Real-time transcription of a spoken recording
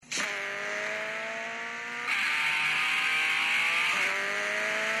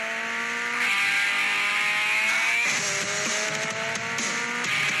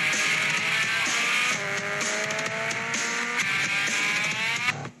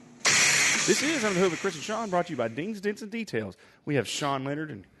This is Under the Hood with Chris and Sean, brought to you by Dings, Dents, and Details. We have Sean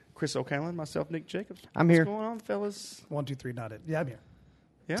Leonard and Chris O'Callaghan, myself, Nick Jacobs. I'm here. What's going on, fellas? 1, 2, 3, not it. Yeah, I'm here.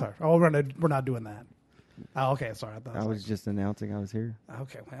 Yeah. Sorry. Oh, we're not doing that. Oh, okay. Sorry. I was just announcing I was here.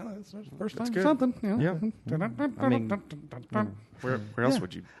 Okay. Well, that's the first time good. something. You know. I mean, Where else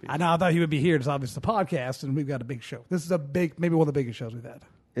would you be? I know. I thought he would be here. It's obviously the podcast, and we've got a big show. This is maybe one of the biggest shows we've had.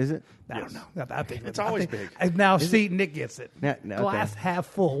 is it? I don't know. I think It's always big. And now, see, Nick gets it. No, okay. Glass half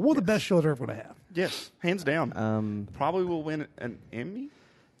full. One of the best shows we're ever going to have. Yes, hands down. Probably will win an Emmy.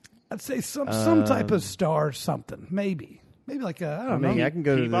 I'd say some type of star, something. Maybe like I don't know. I can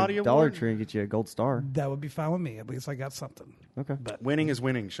go to Peabody the Dollar Award? Tree and get you a gold star. That would be fine with me. At least I got something. Okay. But Winning is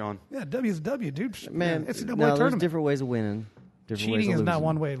winning, Sean. yeah, W is W, dude. Man, it's a double no, there's tournament. different ways of winning. Different ways Cheating of is not losing.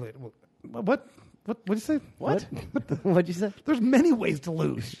 one way. What did you say? What? What'd you say? There's many ways to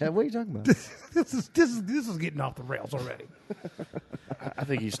lose. What are you talking about? This is getting off the rails already. I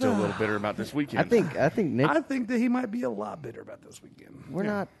think he's still a little bitter about this weekend. I think Nick. I think that he might be a lot bitter about this weekend. we're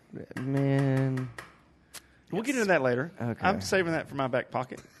not. Man, We'll get into that later. Okay. I'm saving that for my back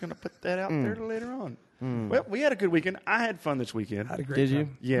pocket. Going to put that out there later on. Well, we had a good weekend. I had fun this weekend. I had a great did you?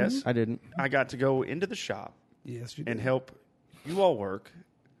 time. Yes. I didn't. I got to go into the shop Yes, you did. and help you all work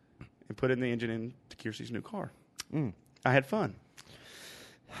and put in the engine into Kiersey's new car. I had fun.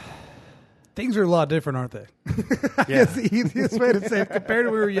 Things are a lot different, aren't they? Yeah. That's the easiest way to say it. Compared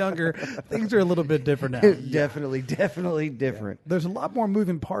to when we were younger, things are a little bit different now. Definitely different. There's a lot more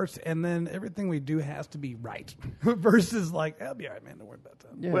moving parts, and then everything we do has to be right. Versus like, I'll be all right, man. Don't worry about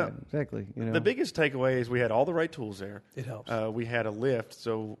that. Yeah, Well, exactly. You know, The biggest takeaway is we had all the right tools there. It helps. We had a lift,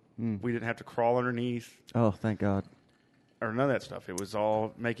 so we didn't have to crawl underneath oh, thank God. or none of that stuff. It was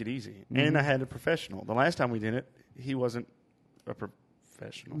all make it easy. And I had a professional. The last time we did it, he wasn't a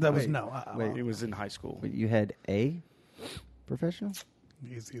professional. That was Wait, no. wait. He was in high school. But you had a professional.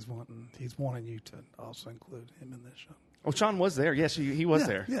 He's wanting you to also include him in this show. Oh, Sean was there. Yes, he was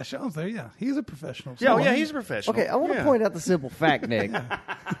there. Yeah, Sean's there. Yeah, he's a professional. Yeah, oh, So, yeah, he's a professional. Okay, I want to Yeah. point out the simple fact, Nick.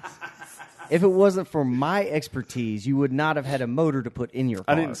 If it wasn't for my expertise, you would not have had a motor to put in your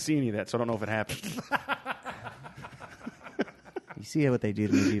car. I didn't see any of that, so I don't know if it happened. You see what they do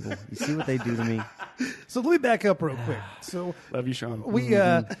to me, people. You see what they do to me. So let me back up real quick. So Love you, Sean. we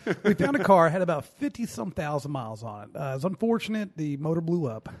found a car, had about 50-some thousand miles on it. It's unfortunate the motor blew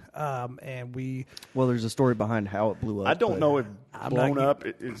up, and we Well, there's a story behind how it blew up. I don't but know if I'm blown not- up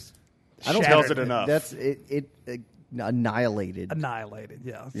is I don't tells shattered it enough. That's it. Annihilated. annihilated.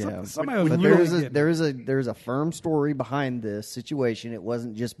 Yeah, Yeah, somebody was but really there's a firm story behind this situation. It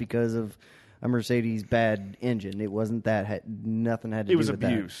wasn't just because of a Mercedes bad engine. It wasn't that. Nothing had to It do was with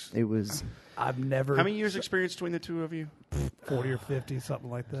abuse. that. It was. I've never How many years experience between the two of you? 40 or 50, something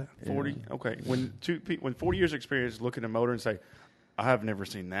like that. 40? Okay. When 40 years experience look at a motor and say, I have never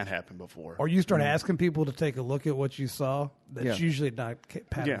seen that happen before. Or you start asking people to take a look at what you saw. That's Yeah. usually not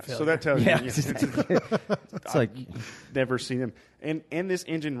pattern Yeah, failure. so that tells Yeah, you. it's like Never seen them. And this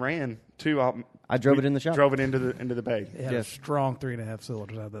engine ran too. I drove it in the shop. Drove it into the bay. It had a strong 3.5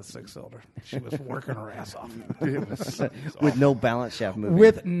 cylinders out of that 6-cylinder. She was working her ass off. It was with no balance shaft moving.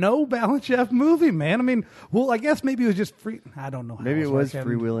 With no balance shaft moving, man. I mean, well, I guess maybe it was just free. I don't know. How Maybe it was working.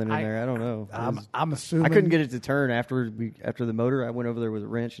 freewheeling in there. I don't know. I'm assuming. I couldn't get it to turn after the motor. I went over there with a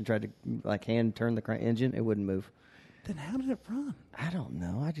wrench and tried to hand turn the engine. It wouldn't move. Then how did it run? I don't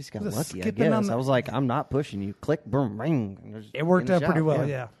know. I just got Was it lucky. I skipping on guess the- I was like, I'm not pushing you. Click, boom, ring. and there's- It worked in out the pretty shop, well,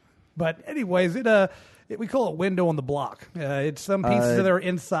 yeah. But anyways, we call it window on the block. It's some pieces that are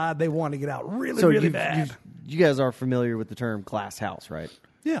inside they want to get out really, So really bad. you guys are familiar with the term glass house, right?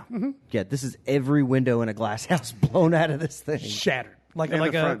 Yeah, Yeah, this is every window in a glass house blown out of this thing. shattered like and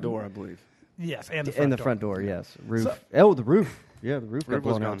like the a front door, I believe. Yes, and the front In the door. front door, yes. Roof. So- The roof. Yeah, the roof got Roof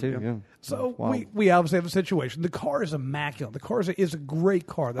was blown out gone, too. yeah. Yeah. So Wow. we obviously have a situation. The car is immaculate. The car is a great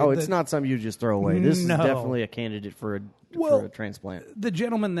car. Oh, it's not something you just throw away. This No. is definitely a candidate for a transplant. The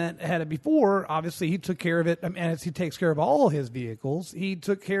gentleman that had it before, obviously, he took care of it. I mean, as he takes care of all his vehicles, he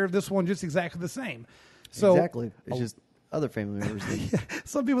took care of this one just exactly the same. So Exactly. It's just other family members. That,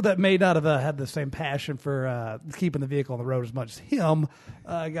 some people that may not have had the same passion for keeping the vehicle on the road as much as him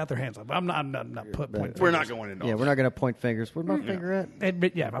got their hands up. I'm not pointing. We're not going into all yeah, we're not going to point fingers. Where's my finger at?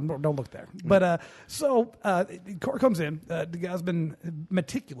 Don't look there. But the car comes in. The guy's been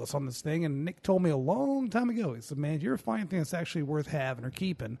meticulous on this thing, and Nick told me a long time ago. He said, "Man, you're finding thing that's actually worth having or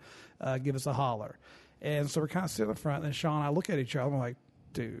keeping. Give us a holler." And so we're kind of sitting in the front, and then Sean and I look at each other. And we're like,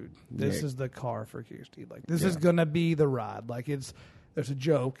 "Dude, this is the car for Kirsty. Like, this is gonna be the ride. Like, there's a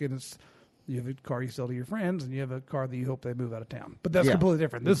joke, and it's." You have a car you sell to your friends, and you have a car that you hope they move out of town. But that's Yeah, completely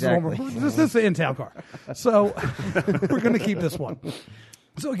different. This exactly. is this is an in-town car. So we're going to keep this one.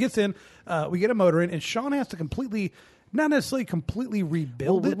 So it gets in, we get a motor in, and Sean has to not necessarily completely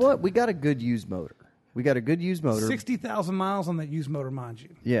rebuild it. What? We got a good used motor. 60,000 miles on that used motor, mind you.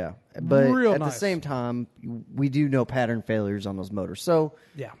 Yeah, but Real at nice. the same time, we do know pattern failures on those motors. So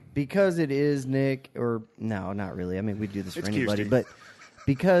Yeah. because it is Nick, or no, not really. I mean, we do this for It's anybody, Kirsty. but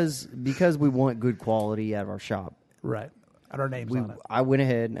because we want good quality out of our shop, Right. And our names on it. I went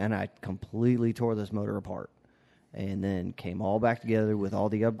ahead and I completely tore this motor apart, and then came all back together with all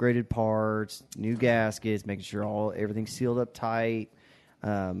the upgraded parts, new gaskets, making sure everything's sealed up tight.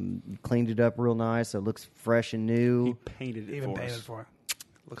 Cleaned it up real nice, so it looks fresh and He new. painted it Even for painted us. for it.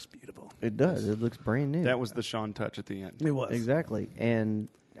 Looks beautiful. It does. It looks brand new. That was the Sean touch at the end. It was. exactly. And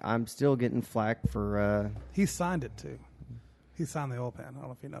I'm still getting flack for. He signed it, too. He signed the oil pan. I don't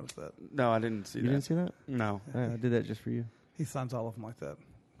know if you noticed that. No, I didn't see You that. didn't see that? No. I did that just for you. He signs all of them like that.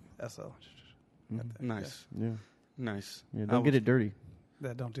 SO. Nice. Yeah. Nice. Yeah. Don't get it dirty.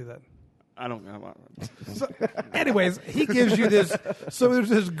 Yeah, don't do that. I don't know. So, anyways, he gives you this. So there's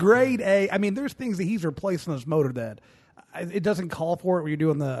this grade A. I mean, there's things that he's replacing this motor that it doesn't call for it when you're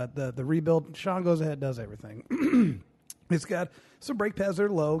doing the rebuild. Sean goes ahead and does everything. It's got some brake pads that are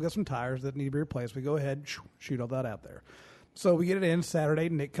low, got some tires that need to be replaced. We go ahead, shoot all that out there. So we get it in Saturday.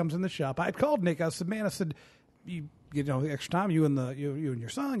 Nick comes in the shop. I called Nick. I said, "Man, you know, extra time. You and your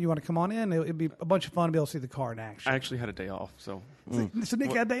son. You want to come on in? It'd be a bunch of fun to be able to see the car in action." I actually had a day off, so So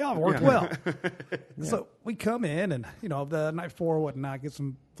Nick had a day off. It worked well. So we come in and, you know, the night before and whatnot, get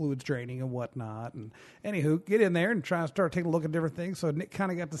some fluids draining and whatnot. And anywho, get in there and try and start taking a look at different things. So Nick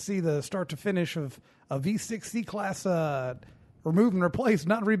kind of got to see the start to finish of a V6 C-Class remove and replace,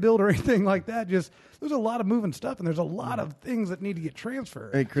 not rebuild or anything like that. Just there's a lot of moving stuff and there's a lot of things that need to get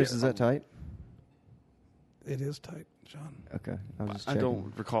transferred. Hey, Chris, is that tight? It is tight, John. Okay. I was just I checking.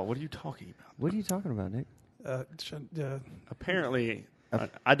 don't recall. What are you talking about? What are you talking about, Nick? Apparently,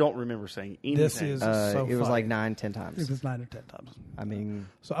 I don't remember saying anything. This is so it was funny. like 9-10 It times. was 9 or 10 times. I mean,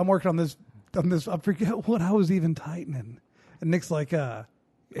 So I'm working on this. I forget what I was even tightening. And Nick's like, I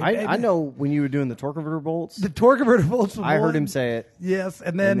know when you were doing the torque converter bolts. the torque converter bolts. I heard one. him say it. Yes,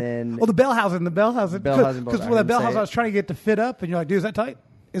 and then the bell housing, Bellhousing bolts, because I with heard the bell him say housing, it. I was trying to get to fit up, and you're like, "Dude, is that tight?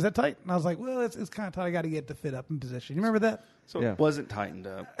 Is that tight?" And I was like, "Well, it's kind of tight. I got to get to fit up in position." You remember that? So Yeah. it wasn't tightened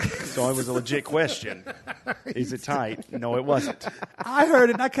up. So it was a legit question. Is it tight? No, it wasn't. I heard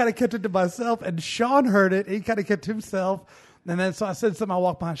it, and I kind of kept it to myself, and Sean heard it, and he kind of kept to himself. And then so I said something. I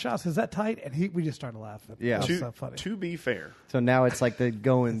walked behind Sean. I said, "Is that tight?" And we just started laughing. Yeah. That was so funny. To be fair, So now it's like the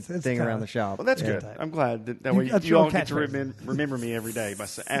going It's thing kinda- around the shop. well, that's Yeah. good. I'm glad that You- way that's you your all own get to catchphrase. remember me every day by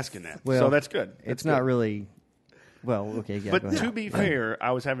asking that. Well, so that's good. It's That's not good. really. Well, okay, yeah. But go ahead. to be fair,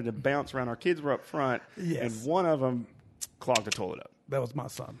 I was having to bounce around. Our kids were up front, Yes. and one of them clogged the toilet up. That was my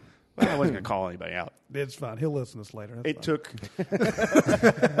son. Well, I wasn't going to call anybody out. It's fine. He'll listen to this later. That's It fine. took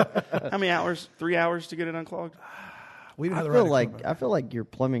how many hours? 3 hours to get it unclogged. We didn't I have the feel right like equipment. your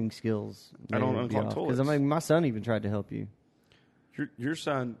plumbing skills. I don't unclog because toilets. I mean, my son even tried to help you. Your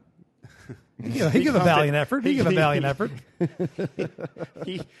son, he gave a pumped valiant it. effort. He gave a valiant effort.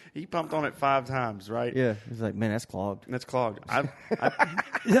 he pumped on it 5 times, right? Yeah, he's like, man, that's clogged. And it's clogged. I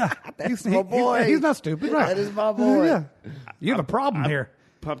Yeah, he's my boy. He's not stupid, right? That is my boy. Yeah, you have a problem here.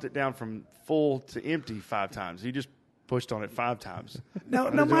 pumped it down from full to empty 5 times. He just pushed on it 5 times. No,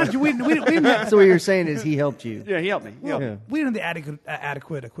 mind you, we didn't have, So what you're saying is he helped you. Yeah, he helped me. He helped me. Yeah. we didn't have the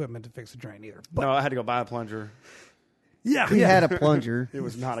adequate equipment to fix the drain either. But No, I had to go buy a plunger. yeah, He had a plunger. It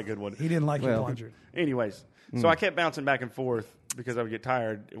was not a good one. he didn't like your Well. plunger. Anyways, so I kept bouncing back and forth because I would get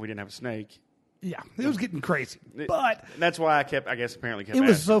tired and we didn't have a snake. Yeah, it was getting crazy. But That's why I kept it was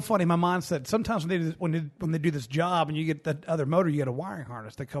asking. so funny. My mom said sometimes when they do this job and you get the other motor, you get a wiring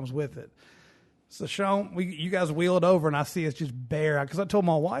harness that comes with it. So Sean, you guys wheel it over and I see it's just bare. Because I told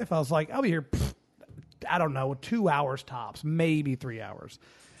my wife, I was like, I'll be here, I don't know, 2 hours tops, maybe 3 hours.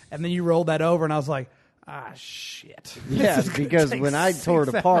 And then you rolled that over and I was like, shit. Yeah, This is gonna because take when I tore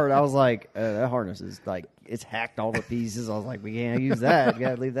it 6 apart, hours. I was like, that harness is like, it's hacked all to pieces. I was like, we can't use that. You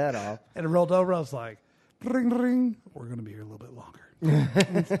got to leave that off. And it rolled over. I was like, ring, ring. We're going to be here a little bit longer. Yeah,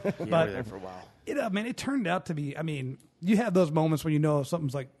 we but- were there for a while. It turned out to be. I mean, you have those moments when you know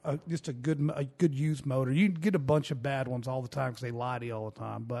something's like just a good used motor. You get a bunch of bad ones all the time because they lie to you all the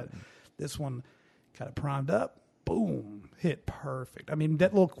time. But this one kind of primed up, boom, hit perfect. I mean,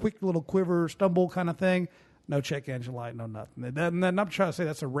 that quick little quiver, stumble kind of thing. No check engine light, no nothing. And I'm trying to say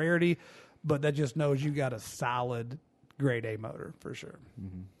that's a rarity, but that just knows you got a solid grade A motor for sure.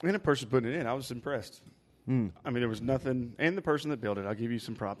 And the person putting it in, I was impressed. I mean, there was nothing. And the person that built it, I'll give you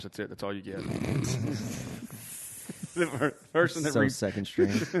some props. That's it. That's all you get. The person that So second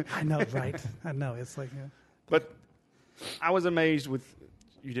string. I know, right? I know. It's like, But I was amazed with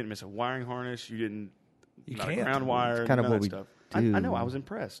You didn't miss a wiring harness. You didn't. You not a can't. ground wire. It's kind of none what of we that stuff. do. I know. I was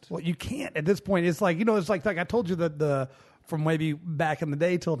impressed. Well, you can't at this point. It's like it's like I told you that from maybe back in the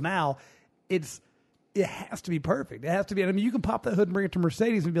day till now, it has to be perfect. It has to be. I mean, you can pop that hood and bring it to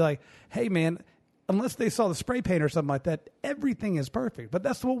Mercedes and be like, "Hey, man." Unless they saw the spray paint or something like that, everything is perfect. But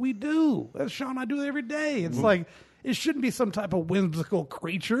that's what we do. That's Sean and I do it every day. It's like it shouldn't be some type of whimsical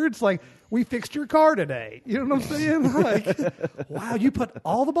creature. It's like we fixed your car today. You know what I'm saying? Like, wow, you put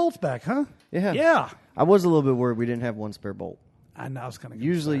all the bolts back, huh? Yeah. Yeah. I was a little bit worried we didn't have one spare bolt. I know. I was kind of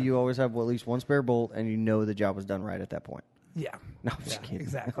Usually you always have at least one spare bolt, and you know the job was done right at that point. Yeah. No, I'm just kidding.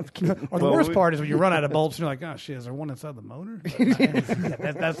 Exactly. I'm kidding. Or the Well, worst part is when you run out of bolts and you're like, oh, shit, is there one inside the motor?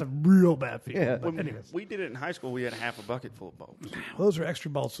 That's a real bad feeling. Yeah. But anyways, We did it in high school. We had half a bucket full of bolts. those are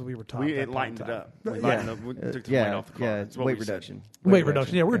extra bolts that we were taught. It at that lightened point it in up. time. We Yeah. lightened up. We took the weight Yeah, off the car. yeah, That's what weight we said. reduction. Weight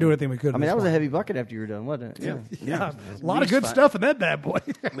reduction. Yeah, we're doing everything we could. I mean, this that was a morning. heavy bucket after you were done, wasn't it? Yeah, a lot of good stuff in that bad boy.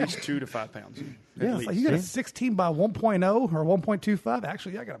 At least 2 to 5 pounds. At Yeah, it's least. like you got a 16 by 1.0 or 1.25.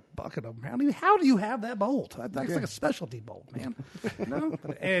 Actually, I got a bucket of them. How do you have that bolt? That's like a specialty bolt, man. No,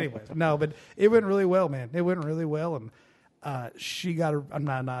 but anyways, no, but it went really well, man. It went really well, and she got a. I'm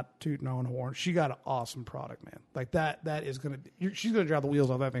not tooting her own horn. She got an awesome product, man. Like that. That is gonna. She's gonna drive the wheels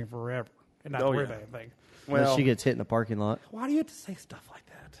off that thing forever and not Oh, worry yeah. about anything. Well, she gets hit in the parking lot Why do you have to say stuff like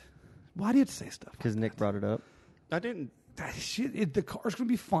that? Why do you have to say stuff? because Nick brought it up. I didn't. The car's going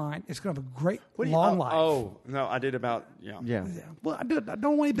to be fine. It's going to have a great What do you- long oh, life. Oh, no, I did about, Yeah. Yeah. Well, I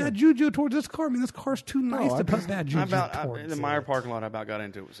don't want any bad juju towards this car. I mean, this car's too nice to put bad juju towards in the it. Meyer parking lot, I about got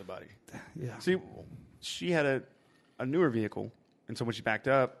into it with somebody. Yeah. See, she had a newer vehicle, and so when she backed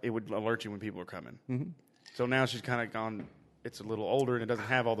up, it would alert you when people were coming. Mm-hmm. So now she's kind of gone, it's a little older, and it doesn't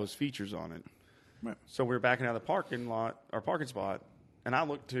have all those features on it. Right. So we were backing out of the parking lot, or parking spot, and I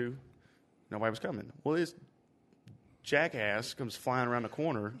looked to, nobody was coming. Well, this jackass comes flying around the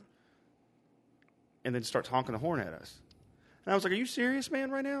corner and then starts honking the horn at us. And I was like, are you serious,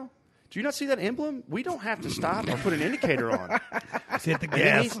 man, right now? Do you not see that emblem? We don't have to stop or put an indicator on. Let's hit the And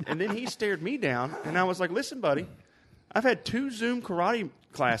then, gas. and then he stared me down, and I was like, listen, buddy, I've had 2 Zoom karate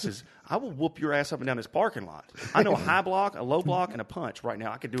classes. I will whoop your ass up and down this parking lot. I know a high block, a low block, and a punch right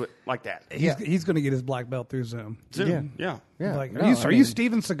now. I could do it like that. He's going to get his black belt through Zoom. Zoom, yeah. Yeah. Like, No, are I you mean-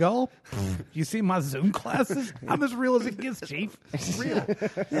 Steven Seagal? You see my Zoom classes? I'm as real as it gets, Chief. Real.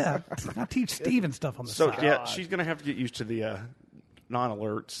 Yeah. I teach Steven stuff on the So, side. yeah, she's going to have to get used to the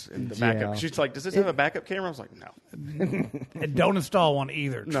non-alerts and the backup. Yeah. She's like, does this have a backup camera? I was like, no. And don't install one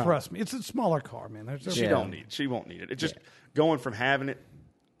either. No. Trust me. It's a smaller car, man. There's She don't need. She won't need it. It's just going from having it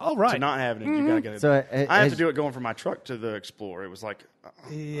Oh, right. to not having it. You gotta get it. So, I have to do it going from my truck to the Explorer. It was like,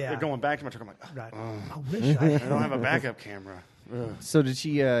 Yeah. going back to my truck. I'm like, Right. I wish I I had. don't have a backup camera. So did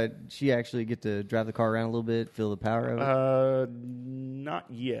she actually get to drive the car around a little bit, feel the power of it? Not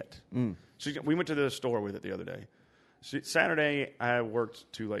yet. We went to the store with it the other day. Saturday, I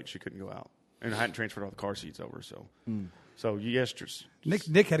worked too late. She couldn't go out, and I hadn't transferred all the car seats over. So yes, just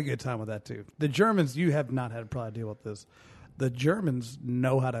Nick had a good time with that, too. The Germans, you have not had to probably deal with this. The Germans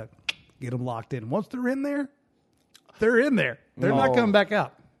know how to get them locked in. Once they're in there, they're in there. They're not Oh. coming back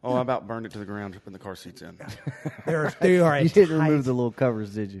out. I about burned it to the ground, putting the car seats in. They are a You didn't tight- remove the little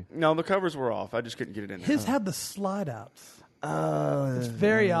covers, did you? No, the covers were off. I just couldn't get it in there. His had the slide outs. Oh, It's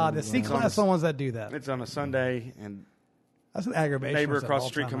very odd. The C-Class are ones that do that. It's on a Sunday, and That's an aggravation. neighbor That's an across the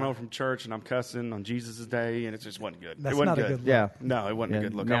street all-time coming high. home from church, and I'm cussing on Jesus' day, and it just wasn't good. That's it wasn't not a good. good look. yeah. No, it wasn't Yeah, a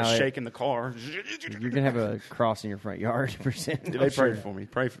good look. now I was it- shaking the car. You're gonna have a cross in your front yard, percent. They prayed for me.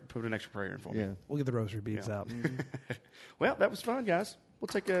 Put an extra prayer in for me. Yeah. We'll get the rosary beads out. Well, that was fun, guys. We'll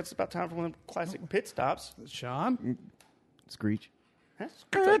take. It's about time for one of them classic pit stops. Sean? Screech. Huh?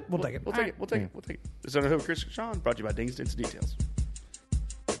 We'll take it. We'll take it. We'll take it. We'll take it. This is Under the Hood with Chris and Sean, brought to you by Dings Dents and Details.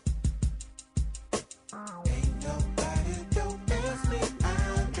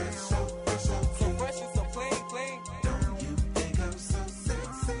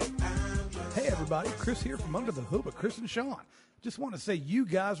 Hey everybody, Chris here from Under the Hood with Chris and Sean. Just want to say you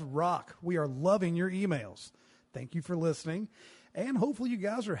guys rock. We are loving your emails. Thank you for listening. And hopefully you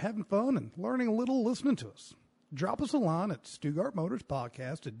guys are having fun and learning a little listening to us. Drop us a line at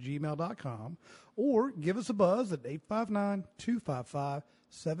StugartMotorsPodcast@gmail.com or give us a buzz at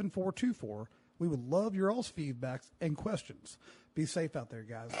 859-255-7424. We would love your all's feedbacks and questions. Be safe out there,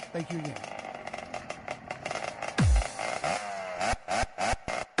 guys. Thank you again.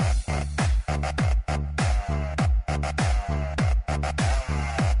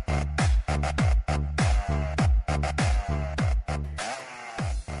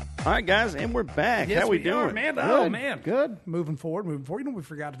 All right, guys, and we're back. Yes, How we are, doing? man. Good, Oh, man. good. Moving forward. You know what we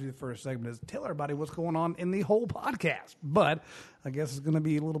forgot to do the first segment is tell everybody what's going on in the whole podcast. But I guess it's going to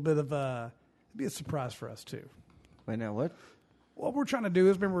be a little bit of a surprise for us, too. Wait, now what? What we're trying to do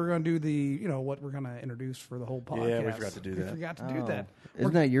is, remember, we're going to do what we're going to introduce for the whole podcast. Yeah, we forgot to do that. We forgot to do that.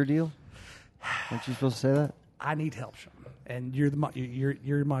 Isn't that your deal? Aren't you supposed to say that? I need help, Sean. And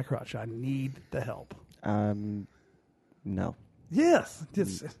you're my crutch. I need the help. No. Yes.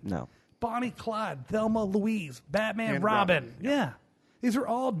 Just No. Bonnie, Clyde, Thelma, Louise, Batman, And Robin. Robin. Yeah. These are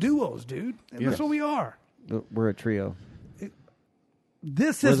all duos, dude. And that's what we are. We're a trio.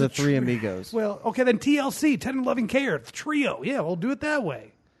 This We're is the a three amigos. Well, okay, then TLC, Tender Loving Care, the trio. Yeah, we'll do it that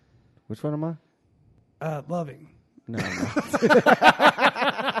way. Which one am I? Loving. No.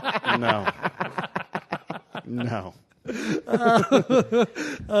 No.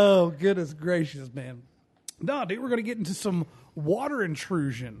 Oh, goodness gracious, man. No, dude, we're going to get into some water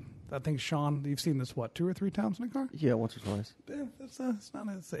intrusion. I think, Sean, you've seen this, 2 or 3 times in a car? Yeah, once or twice. Yeah, it's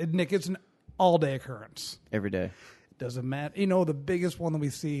not. Nick, it's an all-day occurrence. Every day. Doesn't matter. You know, the biggest one that we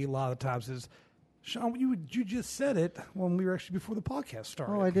see a lot of times is, Sean, you just said it when we were actually before the podcast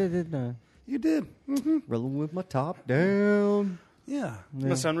started. Oh, I did, didn't I? You did. Mm-hmm. Rolling with my top down. Yeah.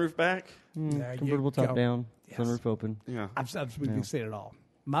 The sunroof back? There you Convertible top go. down. Yes. Sunroof open. Yeah. We've seen it all.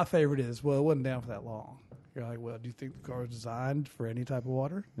 My favorite is, well, it wasn't down for that long. You're like, well, do you think the car was designed for any type of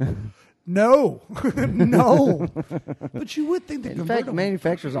water? No. No. But you would think the In convertible. fact,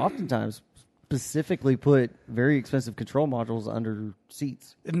 manufacturers oftentimes specifically put very expensive control modules under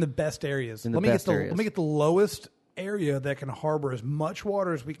seats. in the best areas. In the let me best get the areas. let me get the lowest area that can harbor as much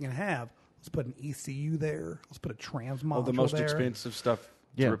water as we can have. Let's put an ECU there. Let's put a trans module The most there. expensive stuff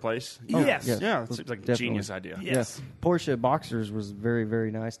Yeah. to replace? Yes. yes. Yeah, it seems like a Definitely. genius idea. Yes. Porsche Boxers was very, very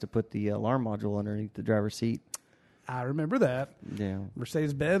nice to put the alarm module underneath the driver's seat. I remember that. Yeah.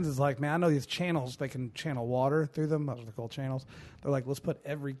 Mercedes-Benz is like, man, I know these channels. They can channel water through them. That's what they're called, channels. They're like, let's put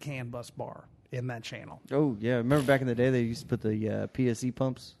every CAN bus bar in that channel. Oh, yeah. Remember back in the day they used to put the PSE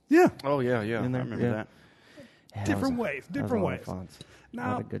pumps Yeah. Oh, yeah. I in there? remember Yeah. that. Yeah, Different that was ways, that was different a lot of ways. fun. A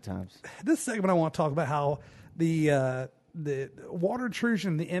Now- lot of good times. This segment, I want to talk about how the water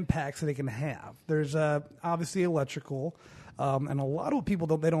intrusion, the impacts that it can have. There's obviously electrical, and a lot of people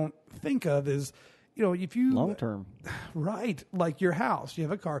they don't think of is, if you Long term. right, like your house, you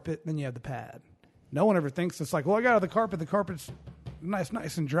have a carpet, then you have the pad. No one ever thinks it's like, well, I got out of the carpet. The carpet's nice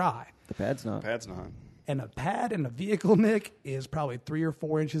and dry. The pad's not. Pad's not. And a pad in a vehicle, Nick, is probably 3 or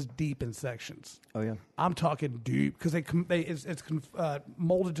 4 inches deep in sections. Oh, yeah. I'm talking deep because it's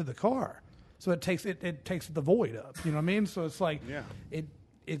molded to the car, so it takes the void up. You know what I mean? So it's like Yeah.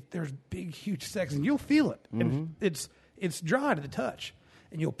 there's big huge sections. You'll feel it, and it's dry to the touch,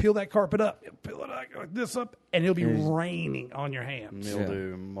 and you'll peel that carpet up, you'll peel it like this up, and it'll be raining on your hands.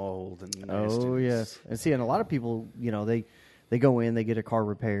 Mildew, mold, and Oh, nastiness. yes. And see, and a lot of people, they go in, they get a car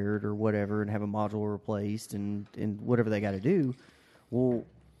repaired or whatever and have a module replaced and whatever they got to do. Well,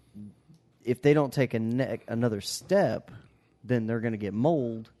 if they don't take another step, then they're going to get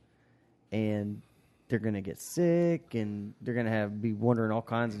mold and they're going to get sick and they're going to be wondering all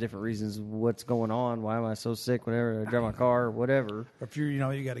kinds of different reasons what's going on. Why am I so sick? Whatever. I drive my car or whatever. Or if you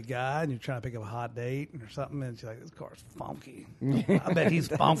got a guy and you're trying to pick up a hot date or something, and you're like, this car's funky. I bet he's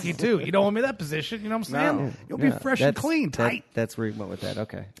funky too. You don't want me in that position. You know what I'm saying? No. You'll be fresh and That's- clean, tight. That's where you went with that.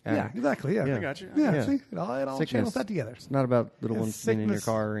 Okay. All Yeah, right. exactly. Yeah, Yeah. I got you. Yeah, Yeah. see, it all Sickness. channels that together. It's not about little Yeah, ones being in your sickness.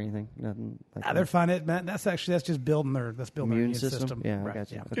 car or anything. Nothing like They're that. fine. Man, that's just building their immune system. Yeah, I Right,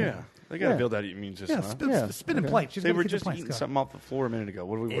 got you. yeah. Okay. Yeah. They got to Yeah. build that immune system. Yeah, huh? spinning Okay. plates. Just They gotta were keep the just plates eating going. something off the floor a minute ago.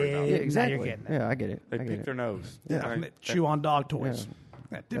 What are we worried Yeah, about? Yeah, now exactly. you're getting it. Yeah, I get it. They I get pick it. their nose. Yeah, Right. chew on dog toys.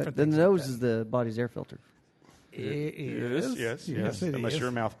 Yeah, different Then things the like nose that. is the body's air filter. It Yes, is. yes. it Unless is. you're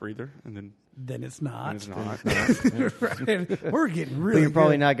a mouth breather, and then Then it's not. it's not. Right. We're getting But really you're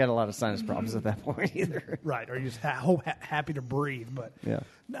probably good. not got a lot of sinus problems at that point either. Right, or you're just happy to breathe. But Yeah.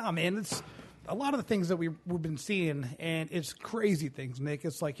 no, man, it's a lot of the things that we've been seeing, and it's crazy things, Nick.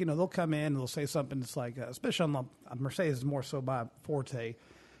 It's like, they'll come in and they'll say something that's like, especially on the Mercedes, more so by Forte.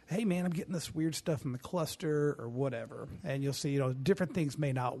 Hey, man, I'm getting this weird stuff in the cluster or whatever. And you'll see, different things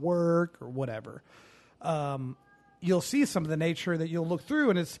may not work or whatever. You'll see some of the nature that you'll look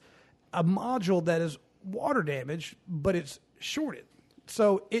through, and it's a module that is water damaged, but it's shorted.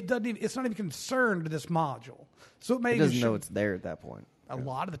 So it's not even concerned with this module. So it may It even doesn't know show- it's there at that point. a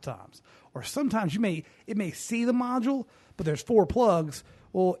lot of the times. Or sometimes it may see the module, but there's 4 plugs.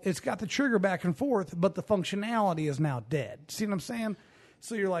 Well, it's got the trigger back and forth, but the functionality is now dead. See what I'm saying?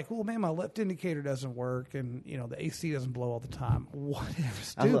 So you're like, well, man, my left indicator doesn't work, and the AC doesn't blow all the time.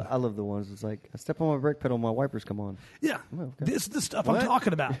 Whatever, I love the ones. It's like I step on my brake pedal, my wipers come on. yeah, Oh, okay. this is the stuff I'm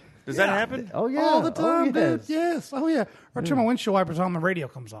talking about. Does that happen? Oh yeah, All the time, oh, dude. yes. Yes. Oh, yeah. Or I turn my windshield wipers on, the radio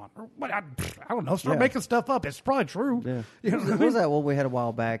comes on. Or, what, I don't know. Start Yeah. making stuff up. It's probably true. Yeah. You know what I What mean? was that one we had a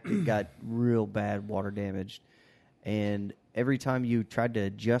while back that got real bad water damaged? And every time you tried to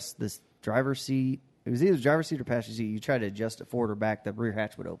adjust this driver's seat, it was either driver's seat or passenger seat, you tried to adjust it forward or back, the rear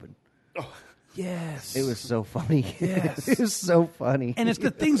hatch would open. Yes. It was so funny. Yes. It was so funny. And it's the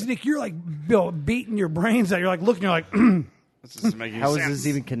things, Nick, you're like beating your brains out. You're like looking, you're like, This doesn't make any How does sense. this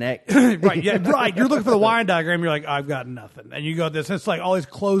even connect? right, yeah, right. You're looking for the wiring diagram. You're like, I've got nothing. And you go this. And it's like all these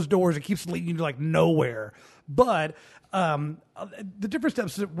closed doors. It keeps leading you to like nowhere. But the different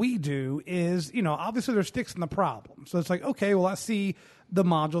steps that we do is, obviously there's sticks in the problem. So it's like, okay, well, I see the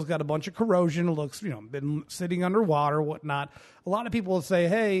module's got a bunch of corrosion. It looks, been sitting underwater, whatnot. A lot of people will say,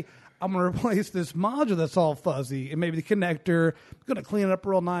 hey, I'm going to replace this module that's all fuzzy and maybe the connector. I'm going to clean it up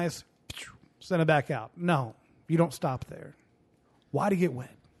real nice. Send it back out. No, you don't stop there. Why'd it get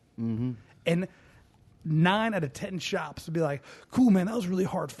wet? Mm-hmm. And 9 out of 10 shops would be like, cool, man, that was a really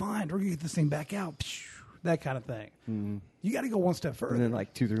hard find. We're going to get this thing back out. That kind of thing. Mm-hmm. You got to go one step further. And then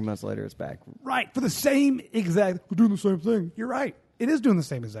like 2-3 months later, it's back. Right. For the same exact, we're doing the same thing. You're right. It is doing the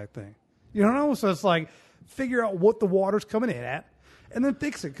same exact thing. You don't know? So it's like, figure out what the water's coming in at and then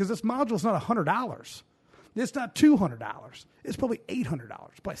fix it. Because this module's not $100. It's not $200. It's probably $800,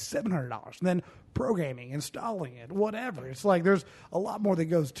 probably $700. And then programming, installing it, whatever. It's like there's a lot more that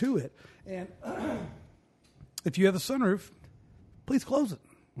goes to it. And if you have the sunroof, please close it.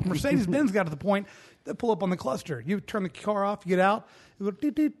 Mercedes-Benz got to the point they pull up on the cluster. You turn the car off, you get out, you go,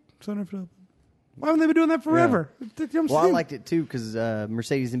 deet, deet, sunroof open. Why haven't they been doing that forever? Yeah. Well, I liked it too because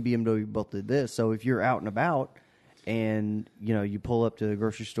Mercedes and BMW both did this. So if you're out and about and you pull up to the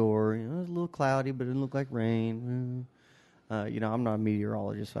grocery store, it's a little cloudy, but it didn't look like rain. I'm not a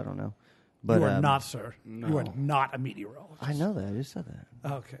meteorologist, so I don't know. But you are not, sir. No. You are not a meteorologist. I know that. I just said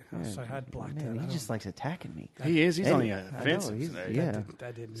that. Okay. Yeah. Sorry, I'd block Man, that. He just likes attacking me. He is. He's Hey, on the offensive I know, today. yeah.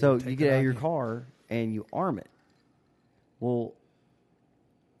 I didn't So take you get that out of on your you. car and you arm it. Well,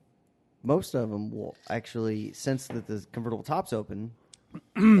 most of them will actually sense that the convertible top's open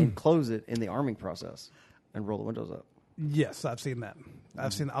and close it in the arming process and roll the windows up. Yes, I've seen that.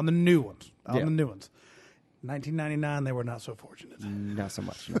 I've seen on the new ones. On Yeah. the new ones. 1999, they were not so fortunate. Not so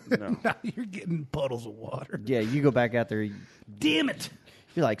much. No. Now you're getting puddles of water. Yeah, you go back out there, Damn it.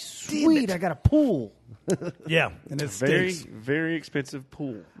 you're like, sweet, I got a pool. Yeah, and it Very, stinks. very expensive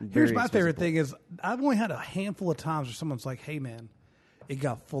pool. Here's Very my expensive favorite pool. thing is I've only had a handful of times where someone's like, hey, man, it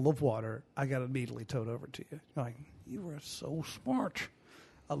got full of water. I got immediately towed over to you. You're like, you were so smart.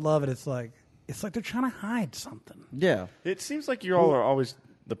 I love it. It's like they're trying to hide something. Yeah. It seems like you all are always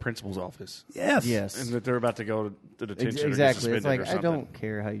the principal's office, Yes. Yes. and that they're about to go to detention. Exactly. Or It's get like, suspended or I something. don't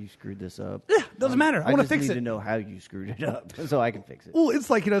care how you screwed this up. Yeah, doesn't matter. I want to just fix need it. to know how you screwed it up so I can fix it. Well, it's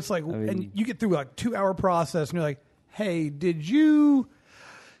like, mean- and you get through a 2-hour process and you're like, hey, did you?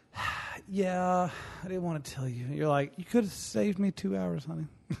 Yeah, I didn't want to tell you. You're like, you could have saved me 2 hours, honey.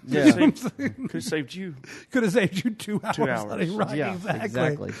 Yeah. Could have saved you. Could have saved you 2 hours. 2 hours. Honey. Right, Yeah,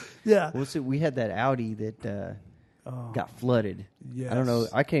 exactly. Yeah. Well, so we had that Audi that got flooded. I don't know.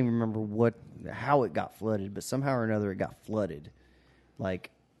 Yes. I can't even remember how it got flooded, but somehow or another it got flooded,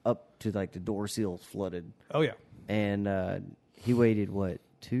 like up to like the door seals flooded. Oh, yeah. And he waited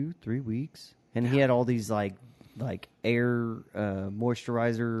 2-3 weeks, and he had all these like air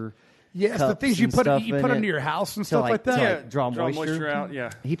moisturizer. Yes, the cups things you and put stuff you in put it under your house and to, stuff like that. to, Yeah, draw moisture out. Yeah,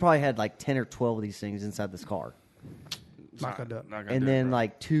 He probably had like 10 or 12 of these things inside this car. Not gonna do it. Not gonna And do it, then, bro.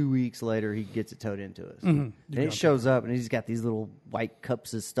 like 2 weeks later, he gets it towed into us. Mm-hmm. And it shows up, and he's got these little white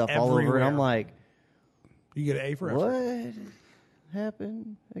cups of stuff all over. And Everywhere. I'm like, You get an A for effort. what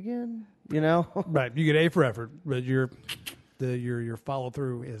happened again? You know? Right, you get A for effort, but your follow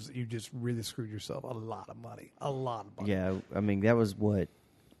through is you just really screwed yourself a lot of money. A lot of money. Yeah, I mean, that was what,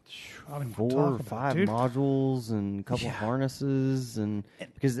 I don't even 4 talk or about 5 it, dude. modules and a couple Yeah. harnesses. And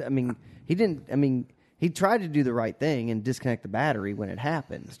because, I mean, he tried to do the right thing and disconnect the battery when it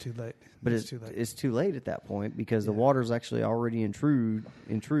happened. It's too late. But it's too late. It's too late at that point because the water's actually already intruding.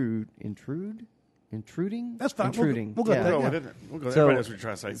 That's fine. Intruding. We'll go yeah. with that. We'll go Yeah. with it. We'll go. So- Everybody knows what you're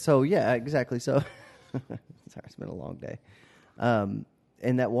trying to say. So yeah, exactly. So sorry, it's been a long day.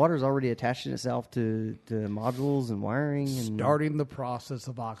 And that water's already attaching itself to modules and wiring and Starting the process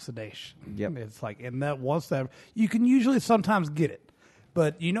of oxidation. Yep. It's like, and that once that you can usually sometimes get it.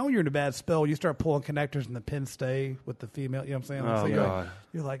 But you're in a bad spell. You start pulling connectors and the pins stay with the female. You know what I'm saying? Oh, So God.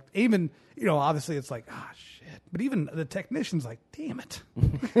 you're like, even, obviously it's like, shit. But even the technician's like, damn it.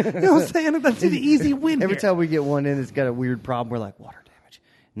 You know what I'm saying? That's the easy win Every here. time we get one in, it's got a weird problem. We're like, water damage.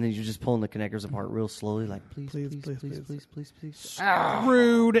 And then you're just pulling the connectors apart real slowly, like, please.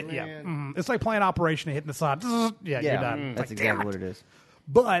 Screwed. Yeah. It's like playing Operation and hitting the side. Yeah, you're done. It's That's like, damn exactly what it is.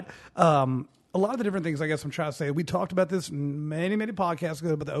 But a lot of the different things, I guess I'm trying to say, we talked about this many, many podcasts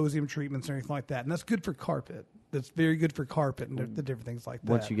ago about the ozone treatments and everything like that. And that's good for carpet. That's very good for carpet and the different things like that.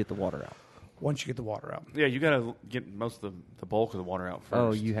 Once you get the water out. Once you get the water out. Yeah, you got to get most of the bulk of the water out first.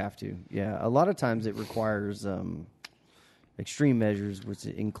 Oh, you have to. Yeah. A lot of times it requires extreme measures, which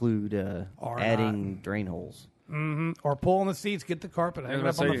include adding drain holes. Mm-hmm. Or pulling the seats, get the carpet, hang it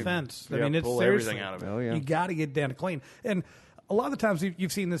up on the fence. I mean, it's pull seriously, everything out of it. Oh, yeah. You got to get down to clean. And a lot of the times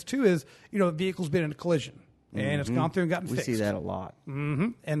you've seen this too is, the vehicle's been in a collision and it's gone through and gotten fixed. We see that a lot.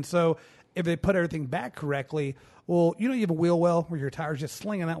 Mm-hmm. And so if they put everything back correctly, well, you have a wheel well where your tire's just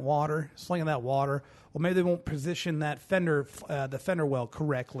slinging that water. Well, maybe they won't position that the fender well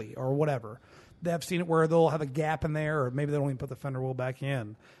correctly or whatever. I've seen it where they'll have a gap in there, or maybe they don't even put the fender well back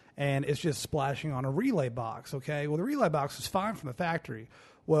in, and it's just splashing on a relay box. Okay, well, the relay box is fine from the factory.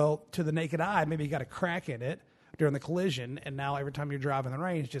 Well, to the naked eye, maybe you got a crack in it during the collision, and now every time you're driving the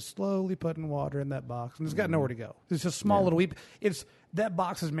range, just slowly putting water in that box, and it's got nowhere to go. It's just a small little weep. That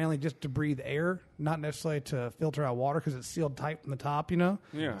box is mainly just to breathe air, not necessarily to filter out water because it's sealed tight from the top,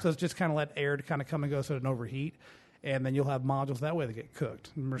 Yeah. So it's just kind of let air to kind of come and go so it doesn't overheat, and then you'll have modules that way that get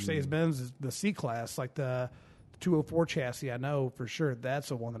cooked. Mercedes-Benz is the C-Class, like the 204 chassis, I know for sure. That's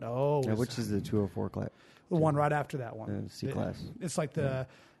the one that, Which is the 204 class? the one right after that one. C-Class. It's like the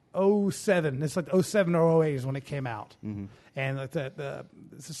 07. It's like 07 or 08 is when it came out. Mm-hmm. And like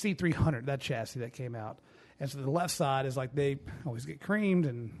it's a C300, that chassis that came out. And so the left side is like they always get creamed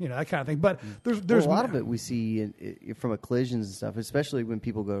and, that kind of thing. But there's a lot of it we see from collisions and stuff, especially when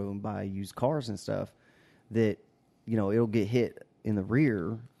people go and buy used cars and stuff, that, it'll get hit in the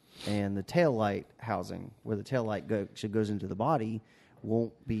rear and the taillight housing where the taillight goes into the body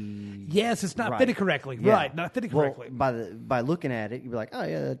won't be. Yes, it's not right. fitted correctly. Yeah. Right, not fitted correctly. By looking at it, you'd be like, oh,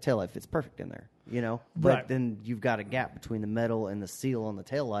 yeah, the taillight fits perfect in there, But Right. then you've got a gap between the metal and the seal on the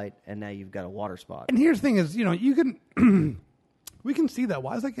taillight, and now you've got a water spot. And here's the thing is, you can, we can see that.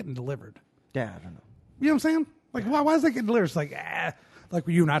 Why is that getting delivered? Yeah, I don't know. You know what I'm saying? Like, why is that getting delivered? It's like, like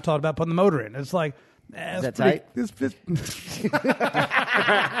you and I talked about putting the motor in. It's like, Is that tight? This fits.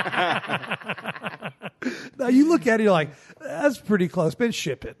 Now you look at it, you're like, that's pretty close, but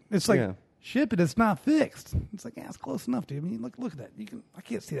ship it. It's like, Yeah. ship it, it's not fixed. It's like, it's close enough, dude. I mean, look at that. I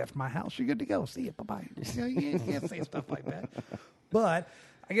can't see that from my house. You're good to go. See it. Bye-bye. You can't say stuff like that. But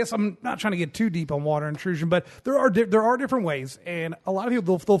I guess I'm not trying to get too deep on water intrusion, but there are different ways, and a lot of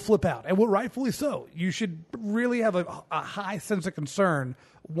people they'll flip out, and rightfully so. You should really have a high sense of concern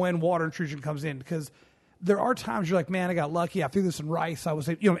when water intrusion comes in, because there are times you're like, man, I got lucky. I threw this in rice. I was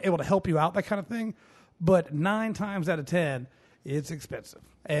able to help you out, that kind of thing. But 9 times out of 10, it's expensive.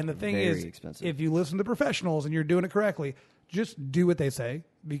 And the thing Very is, expensive. if you listen to professionals and you're doing it correctly, just do what they say,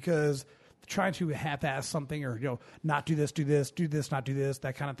 because trying to half-ass something or not do this, not do this,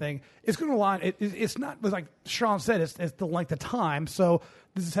 that kind of thing, it's going to line. It's not like Sean said. It's the length of time. So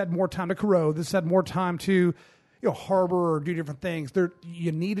this has had more time to corrode. This has had more time to harbor or do different things.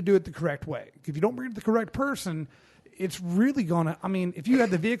 You need to do it the correct way. If you don't bring it to the correct person, it's really going to. I mean, if you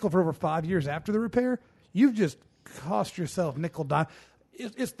had the vehicle for over 5 years after the repair, you've just cost yourself nickel dime.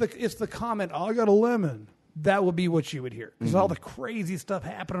 It's the comment, oh, I got a lemon. That would be what you would hear, because all the crazy stuff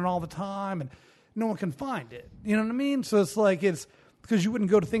happening all the time, and no one can find it. You know what I mean? So it's like because you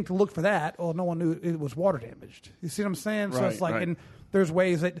wouldn't go to look for that. Well, no one knew it was water damaged. You see what I'm saying? So it's like, and there's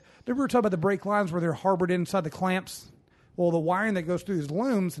ways that we were talking about the brake lines where they're harbored inside the clamps. Well, the wiring that goes through these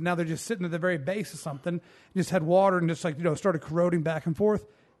looms, and now they're just sitting at the very base of something, just had water and just started corroding back and forth.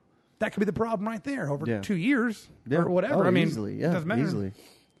 That could be the problem right there over 2 years or whatever. Oh, I mean, easily. it Yeah, doesn't matter. easily.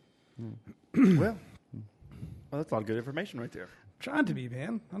 Well, that's a lot of good information right there. Trying to be,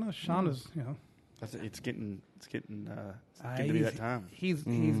 man. I know Sean is, It's getting to be that time. He's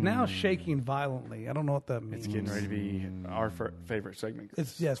now shaking violently. I don't know what that means. It's getting ready to be our favorite segment.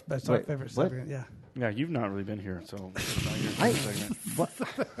 That's our Wait, favorite what? segment. Yeah. Yeah, you've not really been here, so it's not your favorite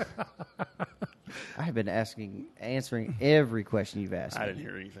segment. I have been answering every question you've asked. I me. didn't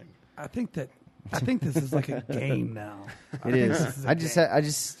hear anything. I think this is like a game now. It is. I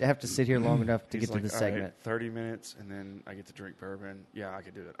just have to sit here long enough to He's get to the all right, segment. 30 minutes, and then I get to drink bourbon. Yeah, I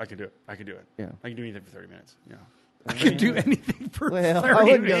could do it. I could do it. Yeah. I can do anything for 30 minutes. Yeah. I could do anything for Well, 30 I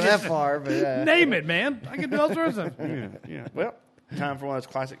wouldn't go minutes. that far, but Name it, man. I can do all sorts of. Yeah. Well, Time for one of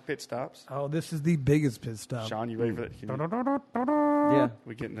those classic pit stops. Oh, this is the biggest pit stop. Sean, you ready for that? Yeah.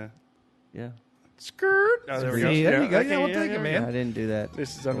 We getting a Yeah. skirt. Oh, there we go. See, there you go. Yeah, okay, we'll take it, man. I didn't do that.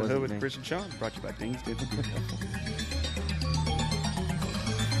 This is Under the That Hood wasn't with me. Chris and Sean. Brought to you by Dings Dental Details.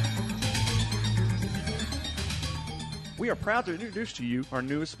 We are proud to introduce to you our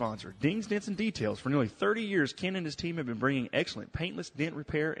newest sponsor, Dings Dents and Details. For nearly 30 years, Ken and his team have been bringing excellent paintless dent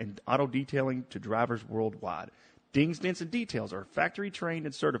repair and auto detailing to drivers worldwide. Dings Dents and Details are factory trained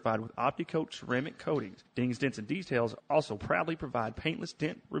and certified with OptiCoat ceramic coatings. Dings Dents and Details also proudly provide paintless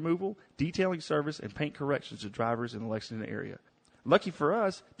dent removal, detailing service, and paint corrections to drivers in the Lexington area. Lucky for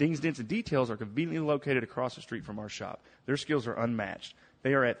us, Dings Dents and Details are conveniently located across the street from our shop. Their skills are unmatched.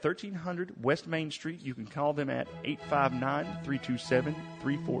 They are at 1300 West Main Street. You can call them at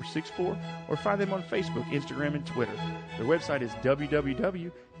 859-327-3464 or find them on Facebook, Instagram, and Twitter. Their website is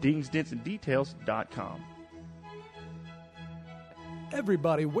www.dingsdentsanddetails.com.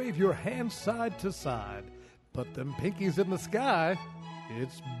 Everybody wave your hands side to side. Put them pinkies in the sky.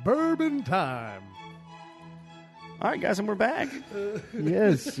 It's bourbon time. All right, guys, and we're back.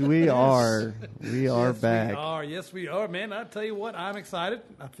 Yes, we are. We are Yes, back. We are. Yes, we are, man. I tell you what, I'm excited.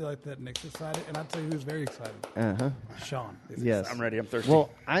 I feel like that Nick's excited, and I tell you who's very excited. Sean. Is Yes. I'm ready. I'm thirsty.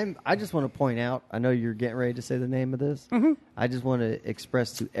 Well, I just want to point out. I know you're getting ready to say the name of this. Mm-hmm. I just want to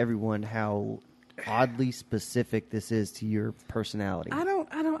express to everyone how oddly specific this is to your personality. I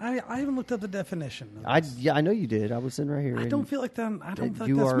haven't looked up the definition. I know you did. I was sitting right here. I and don't feel like that. I don't feel like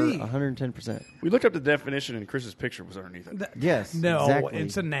you that's are me. 110%. we looked up the definition, and Chris's picture was underneath it. Yes, No, exactly.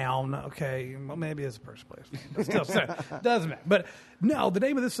 it's a noun. Okay, well, maybe it's a person place. But still, so, doesn't matter. But no, the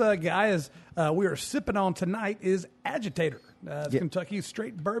name of this guy is we are sipping on tonight is Agitator. It's Yep. Kentucky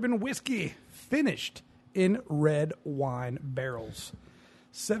straight bourbon whiskey, finished in red wine barrels.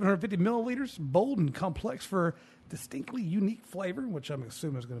 750 milliliters, bold and complex for distinctly unique flavor, which I'm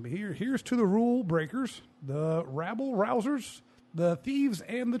assuming is going to be here. Here's to the rule breakers, the rabble rousers, the thieves,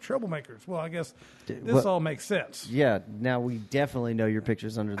 and the troublemakers. Well, I guess this what- all makes sense. Yeah, now we definitely know your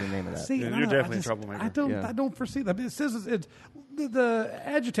picture's under the name of that. See, Yeah, and you're I definitely a just- troublemaker. Yeah. I don't foresee that. It says it's the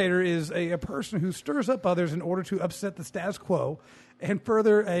agitator is a person who stirs up others in order to upset the status quo and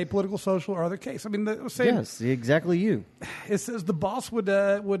further a political, social, or other case. I mean, saying Yes, exactly you. it says the boss would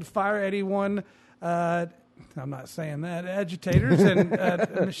fire anyone. I'm not saying that agitators and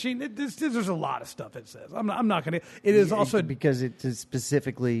machine. There's a lot of stuff it says. I'm not going to. It is also because it is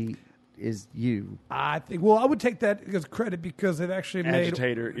specifically is you. I think. Well, I would take that as credit because they've actually made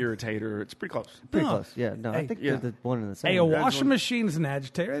Agitator, irritator. It's pretty close. Pretty No. close. Yeah, no, I Hey, think yeah. they're the one and the same. a washing machine is an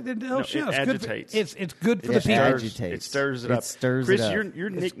agitator. It helps you. it It's good for- agitates. It's good for It the people. agitates. It stirs it It up. stirs Chris, it up. your It's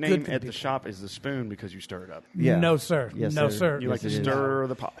good nickname for the at the people. shop is the spoon because you stir it up. Yeah. No, sir. Yes, No, sir. sir. You like Yes, to it is. stir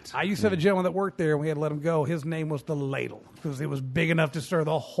the pot. I used to have a gentleman that worked there, and we had to let him go. His name was the ladle because it was big enough to stir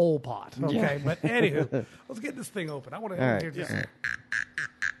the whole pot. Okay, but anywho, let's get this thing open. I want to All right. hear this.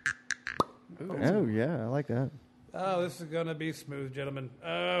 Oh yeah, I like that. Oh, this is going to be smooth, gentlemen.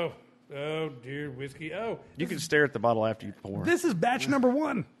 Oh, dear whiskey. Oh, You can stare at the bottle after you pour. this is batch number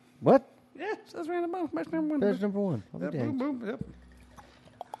one. What? Yeah, that's right. Batch number one. That's number one. I'll be Yep, danged. boom, boom. Yep.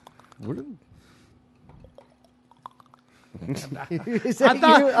 Woo.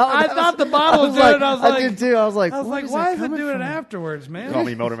 I thought the bottle was doing it. I was like, did too. I was like, I was what like, is why that is it coming doing from? it afterwards, man? Call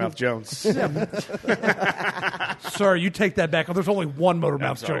me Motormouth Jones. Sir, you take that back. There's only one motor I'm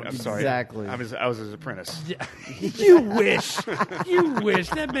mouth sorry. Jones. I'm sorry. Exactly. I was his apprentice. Yeah. You wish. You wish.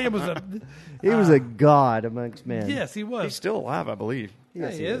 That man was a. He was a god amongst men. Yes, he was. He's still alive, I believe.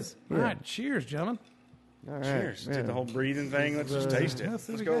 Yes, yeah, he he is. Yeah. All right. Cheers, gentlemen. All right. Cheers. Yeah. Did the whole breathing thing. Let's just taste it. Let's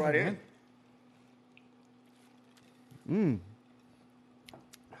see Let's what we go got right here, in. man.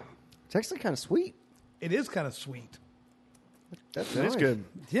 It's actually kind of sweet. It is kind of sweet. That's It is good.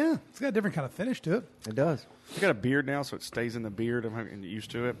 Yeah, it's got a different kind of finish to it. It does. I got a beard now, so it stays in the beard. I'm getting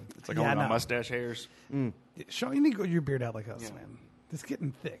used to it. It's like Yeah, only I my know. mustache hairs. Sean, you need to grow your beard out like us, man. It's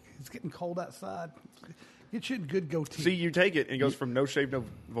getting thick. It's getting cold outside. Get you a good goatee. See, you take it and it goes from no shave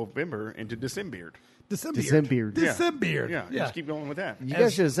November into December. December. December. Yeah. December. Yeah, you just keep going with that. You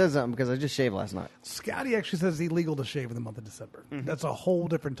guys should have said something because I just shaved last night. Scotty actually says it's illegal to shave in the month of December. That's a whole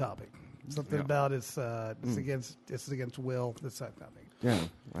different topic. Something Yeah. about it's against will. This that kind of thing.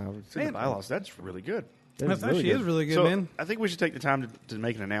 Yeah. I was, It's in the bylaws. That's really good. That actually is really good, So man. I think we should take the time to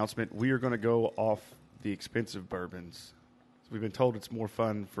make an announcement. We are going to go off the expensive bourbons. We've been told it's more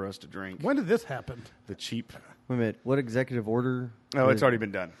fun for us to drink When did this happen? the cheap. Wait a minute. What executive order? No, it's did- already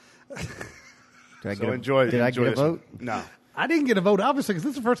been done. Did I So get a, enjoy. Did I enjoy get a this one. vote? No. I didn't get a vote, obviously, because this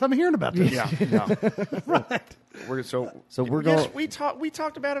is the first time I'm hearing about this. Yeah, no. Right. So we're Yes, going. we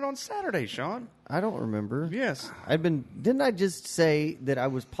talked about it on Saturday, Sean. I don't remember. Yes. Didn't I just say that I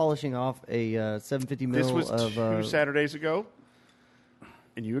was polishing off a 750 mil This was of 2 Saturdays ago,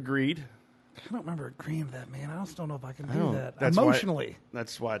 and you agreed. I don't remember agreeing with that, man. I just don't know if I can do don't- that. That's Emotionally.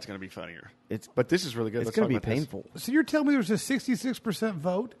 That's why it's going to be funnier. It's But this is really good. it's Let's going to talk be about this. painful. So you're telling me there's a 66%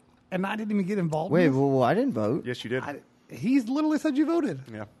 vote, and I didn't even get involved Wait, in this? well, I didn't vote. Yes, you did. He's literally said you voted.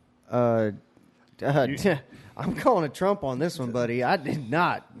 Yeah. I'm calling a Trump on this one, buddy. I did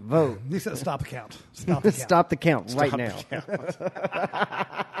not vote. He said stop the count. Stop the count. Stop the count right now.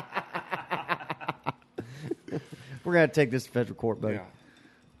 We're going to take this to federal court, buddy.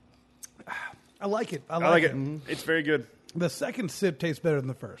 Yeah. I like it. I like it. Mm-hmm. It's very good. The second sip tastes better than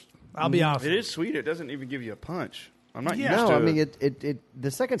the first. I'll be honest. It is sweet. It doesn't even give you a punch. I'm not Yeah. used No, to I mean,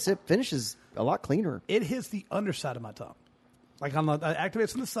 the second sip finishes a lot cleaner. It hits the underside of my tongue. Like on the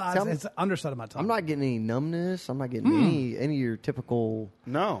activates on the sides, Tell me- it's the underside of my tongue. I'm not getting any numbness. I'm not getting any of your typical.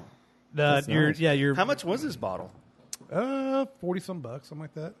 No. You're nice. you're How much was this bottle? $40-some, something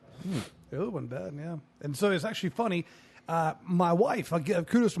like that. It wasn't bad, yeah. And so it's actually funny. My wife, I give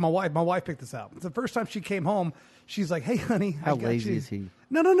kudos to my wife. My wife picked this out. The first time she came home, she's like, "Hey, honey, How I got lazy you." is he?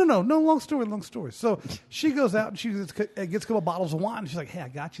 No. Long story. So she goes out and she gets a couple bottles of wine. She's like, "Hey, I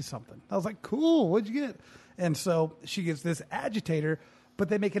got you something." I was like, "Cool, what'd you get?" And so she gets this agitator, but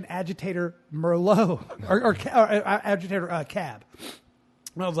they make an agitator Merlot or agitator cab.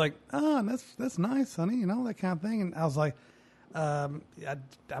 And I was like, "Oh, that's nice, honey," you know, that kind of thing. And I was like, I'm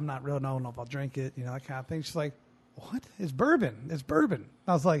not real knowing if I'll drink it, you know, that kind of thing. She's like, "What? It's bourbon. It's bourbon."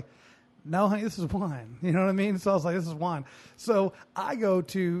 I was like, "No, honey, this is wine." You know what I mean? So I was like, "This is wine." So I go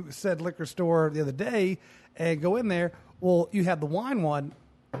to said liquor store the other day and go in there. Well, you had the wine one,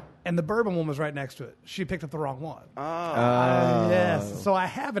 and the bourbon one was right next to it. She picked up the wrong one. Yes. So I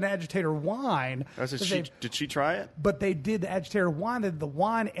have an agitator wine. Did she try it? But they did the agitator wine, they did the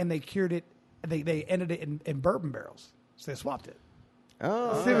wine, and they cured it. They ended it in bourbon barrels. So they swapped it.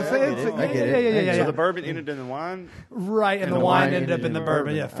 Oh, See what I'm saying? I get it. Yeah. So the bourbon ended in the wine? Right, and the wine ended up in the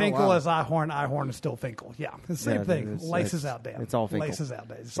bourbon. Yeah, Finkel wow. is Ihorn is still Finkel. Yeah, the same Yeah, thing. it's- Laces it's- out, Dan. it's all Finkel. Laces out,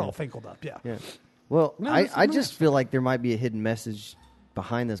 Dan. It's all Finkeled up. Yeah. Yeah. Well, No, I it's just nice. feel like there might be a hidden message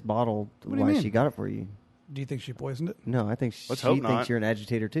behind this bottle do you why mean? she got it for you. Do you think she poisoned it? No, I think Let's she hope thinks not. you're an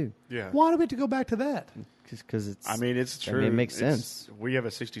agitator too. Yeah. Why do we have to go back to that? Because it's. I mean, it's true. it makes It's- sense. We have a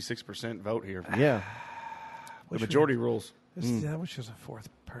 66% vote here. Yeah. The majority rules. I wish there was a fourth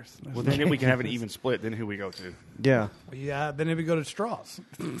person. Well, then we can have an even split. Then who we go to? Yeah. Yeah, then we go to straws.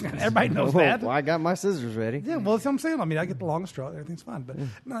 Everybody knows Well, that. well, I got my scissors ready. Yeah, well, that's what I'm saying. I mean, I get the longest straw. Everything's fine. But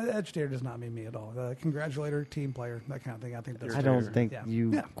no, the agitator does not mean me at all. The congratulator, team player, that kind of thing. I think that's I don't think Yeah.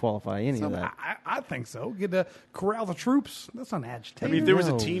 you Yeah. qualify any So, of that. I think so. Get to corral the troops. That's not I agitator. mean, if there was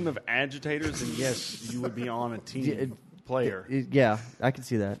No. a team of agitators, then yes, you would be on a team player. Yeah, I can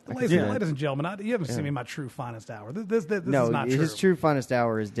see that. I can see that. Ladies and gentlemen, you haven't seen me in my true finest hour. This No, is not true. his true finest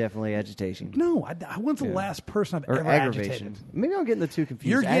hour is definitely agitation No, when's the last person I've or ever aggravation. agitated? Maybe I'm getting the two confused.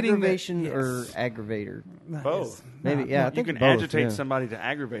 You're getting the- aggravation or yes. aggravator. Both. Maybe, yeah. I You think can both, agitate yeah. somebody to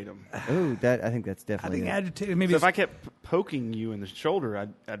aggravate them. Oh, that I think that's I definitely. think it. agitated. Maybe So it's, if I kept poking you in the shoulder,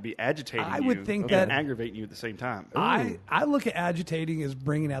 I'd be agitating you. I would think and that- aggravating you at the same time. I look at agitating as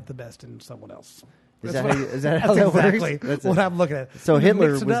bringing out the best in someone else. Is That's that what- how you- is that how that's that works? exactly That's what it. I'm looking at. So You Hitler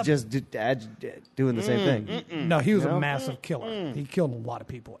mix it was up. just doing the same thing. No, he was a massive killer. He killed a lot of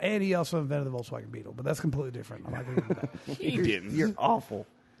people, and he also invented the Volkswagen Beetle. But that's completely different. I'm not going to get into that. He didn't. You're awful.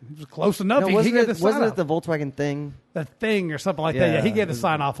 It was close enough. No, he wasn't gave the it? Wasn't sign it the Volkswagen thing? the thing or something like that? Yeah, Yeah. he gave the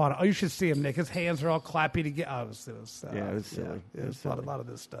sign off on it. Oh, you should see him, Nick. His hands are all clappy to get. Oh, it was Yeah, it was silly. Yeah, It was a lot, silly. a lot of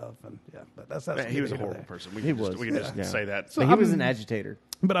this stuff, and yeah, but that's Man, he was a neither here nor horrible there. person. We He can just, was. we can just Yeah. say that. But he was an agitator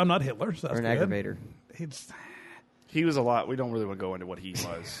But I'm not Hitler, so or that's an good. aggravator. He was a lot. We don't really want to go into what he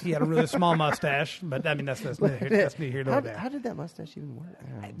was. He had a really small mustache, but I mean that's neither here nor there. How did that mustache even work?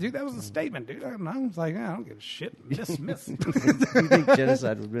 Dude, that was a statement, dude. I was like, I don't give a shit. Dismiss. You think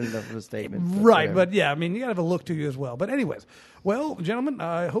genocide would be enough of a statement? Right, yeah. but yeah, I mean, you got to have a look to you as well. But anyways, well, gentlemen,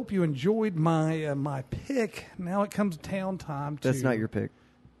 I hope you enjoyed my my pick. Now it comes town time. That's not your pick.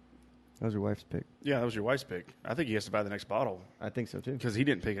 That was your wife's pick. Yeah, that was your wife's pick. I think he has to buy the next bottle I think so too. because he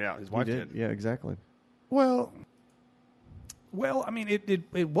didn't pick it out. His You wife did. did. Yeah, exactly. Well, I mean,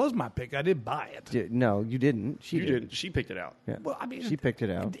 it was my pick. I did buy it. No, you didn't. She You did. didn't. She picked it out. Yeah. Well, I mean, she picked it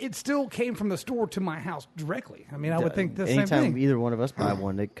out. It still came from the store to my house directly. I mean, I would think the same Anytime thing. either one of us buy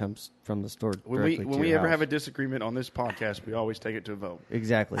one, it comes from the store When directly we to your ever house. have a disagreement on this podcast, we always take it to a vote.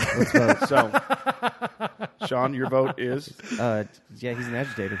 Exactly. Let's vote. So, Sean, your vote is Yeah, he's an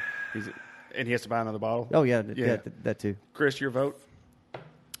agitator. he's And he has to buy another bottle? Oh, yeah, Yeah. that too. Chris, your vote?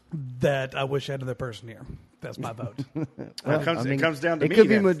 That I wish I had another person here. That's my vote. It comes down to it me. could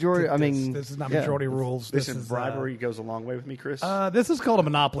be then. majority. I mean, this is not yeah. majority rules. Listen, This is bribery goes a long way with me, Chris. This is called a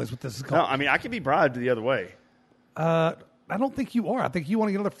monopoly. Is what this is no, called. I mean, I could be bribed the other way. I don't think you are. I think you want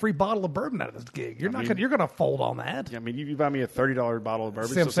to get another free bottle of bourbon out of this gig. You're You're going to fold on that. I mean, you buy me a $30 bottle of bourbon,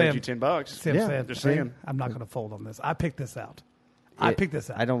 See what I'm still saves saying? you $10. See what I'm Yeah, saying? just saying. I'm not going to fold on this. I picked this out. I picked this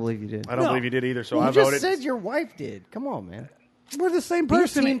out. I don't believe you did. I don't No. believe you did either, so You I just voted. said your wife did. Come on, man. We're the same Be a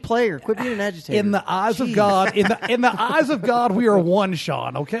person. team player. Quit being an agitator. In the eyes of Jeez. God, in the eyes of God, we are one,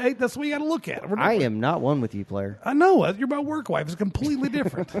 Sean. Okay, that's what you got to look at. We're not- I am not one with you, player. I know it. You're my work wife. It's completely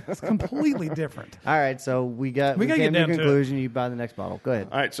different. It's completely different. All right, so we gotta came get to down the to it. conclusion. You buy the next bottle. Go ahead.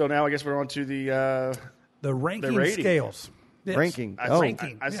 All right, so now I guess we're on to the The ranking rating. scales. Yes. Ranking. I, Oh.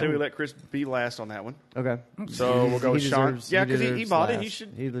 ranking. I say we let Chris be last on that one. Okay. So we'll go with Sean. Yeah, because he deserves bought it. last. He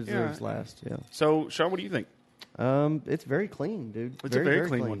should. He deserves yeah. last. Yeah. So, Sean, what do you think? It's very clean, dude. It's a very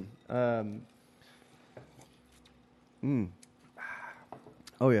clean one.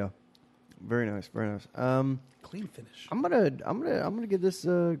 Oh yeah, very nice, very nice. Clean finish. I'm gonna give this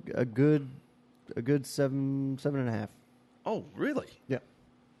a good 7.5. Oh, really? Yeah.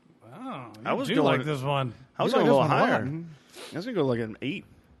 Oh, I was do going- like this one. I was You going a like little this one higher. lot. I was going to go like an 8,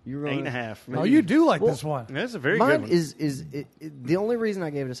 You were 8.5. Oh, maybe. you do like Well, this one. That's a very Mine good one. is the only reason I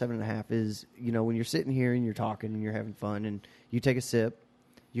gave it a 7.5 is when you're sitting here and you're talking and you're having fun and you take a sip,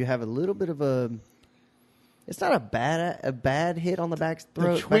 you have a little bit of a. It's not a bad hit on the back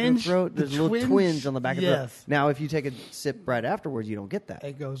throat. twinge? Back of the throat. There's The a little twinge? twinge on the back of the throat. Yes. Now, if you take a sip right afterwards, you don't get that.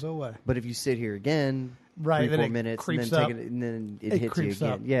 It goes away. But if you sit here again, Right, then 3-4 it minutes, and creeps then up. take it, and then it It hits you creeps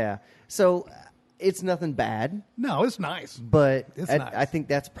again. up. Yeah. So it's nothing bad, No, it's nice. but It's I, nice. I think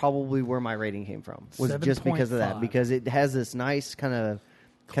that's probably where my rating came from. Was just because of that, 7.5. because it has this nice kind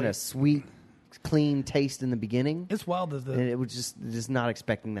of sweet, clean taste in the beginning, It's wild as and the it was just not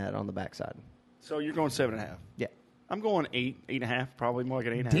expecting that on the backside. So you're going 7.5. Yeah. I'm going 8, 8.5, probably more like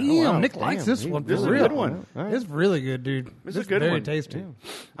an 8.5. damn. wow, Nick damn. likes this one. This for is a real. good one. All right. It's really good, dude. This is a good very one. tasty.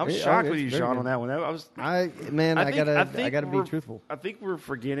 I was Yeah, shocked it's with you, very Sean, good. on that one. I was. I gotta be truthful. I think we're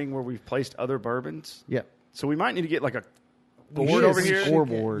forgetting where we've placed other bourbons. Yeah. So we might need to get like a board should. over here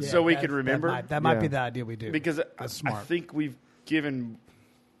Scoreboard. so we that- can remember. That might Yeah. be the idea we do. because That's I smart. think we've given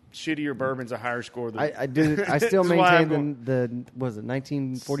shittier bourbons a higher score than I do. I still That's why I'm maintain the was it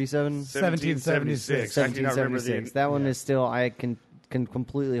 1947, 1776. I do not remember the- 1776. That one is still. I can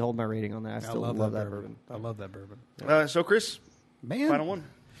completely hold my rating on that. I I still love, love that that bourbon. I love that bourbon. So, Chris, Man, final one.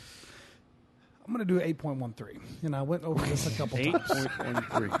 I'm going to do 8.13. And I went over this a couple times.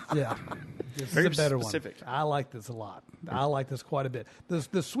 8.13. Yeah. This Very is a better specific. one. I like this a lot. I like this quite a bit.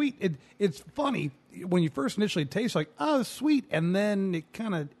 The sweet, it's funny when you first initially taste like, oh, it's sweet, and then it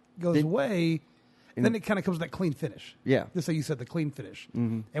kind of goes away. Then it kind of comes with that clean finish. Yeah. Just like you said, the clean finish.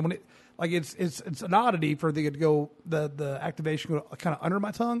 Mm-hmm. And when it, like, it's an oddity for the to go the activation go kind of under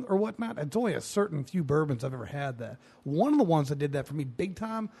my tongue or whatnot. It's only a certain few bourbons I've ever had that. One of the ones that did that for me big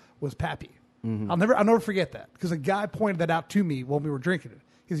time was Pappy. Mm-hmm. I'll never forget that because a guy pointed that out to me when we were drinking it.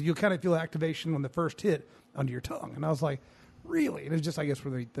 Because you'll kind of feel activation when the first hit under your tongue, and I was like, really? And it's just I guess for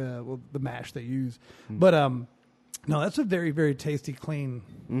the mash they use, but no, that's a very very tasty, clean.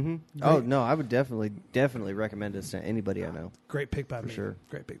 Mm-hmm. Oh no, I would definitely recommend this to anybody I know. Great pick by me. sure.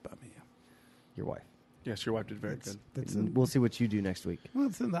 Great pick by me. Yeah. Your wife. Yes, your wife did very good. That's We'll see what you do next week. well,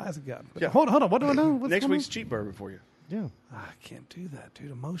 it's in the eyes of God. But Yeah. Hold on. What do I know? What's Next going week's cheap bourbon for you. Yeah. on? I can't do that,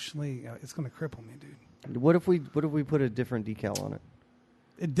 dude. Emotionally, it's going to cripple me, dude. What if we put a different decal on it?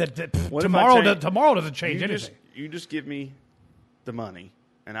 What if I Tomorrow, change- tomorrow doesn't change You anything. you just give me the money,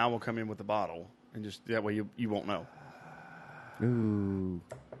 and I will come in with the bottle, and just that way you won't know. Ooh,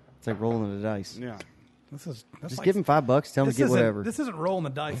 it's like rolling the dice. Yeah. That's Just like, give him $5. Tell him to get isn't- whatever. This isn't rolling the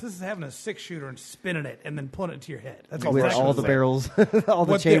dice. This is having a 6-shooter and spinning it and then putting it to your head. That's With exactly all what the it's barrels, all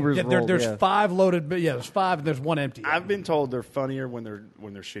the What- chambers yeah, rolled. there's yeah. 5 loaded, but yeah, there's 5 and there's 1 empty. I've been told they're funnier when they're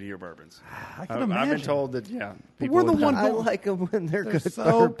shittier bourbons. I can I've imagine. been told that. Yeah, But people we're the would- one I going- like them when they're They're good.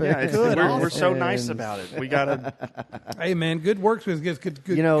 so bourbon. Yeah, it's, Good, we're so nice And, about it. We gotta. Hey man, good work with good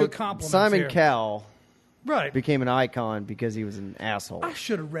You know, good compliments Simon here. Cowell Right. became an icon because he was an asshole. I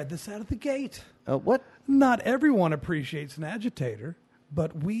should have read this out of the gate. What? Not everyone appreciates an agitator,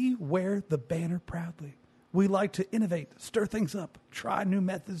 but we wear the banner proudly. We like to innovate, stir things up, try new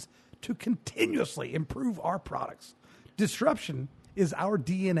methods to continuously improve our products. Disruption is our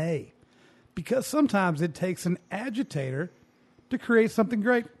DNA because sometimes it takes an agitator to create something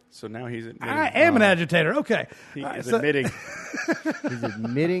great. So now he's admitting. I am an agitator. Okay. He All right, is so admitting. He's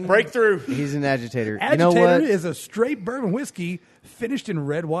admitting Breakthrough. He's an agitator. Agitator You know what? is a straight bourbon whiskey finished in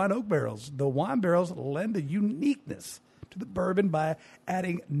red wine oak barrels. The wine barrels lend a uniqueness to the bourbon by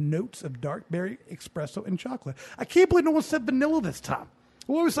adding notes of dark berry, espresso, and chocolate. I can't believe no one said vanilla this time.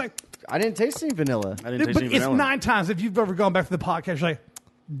 Well, it was like, I didn't taste any vanilla. I didn't taste but any it's vanilla. 9 times. If you've ever gone back to the podcast, you're like,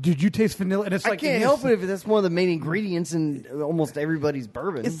 did you taste vanilla? And it's I like can't help it if that's one of the main ingredients in almost everybody's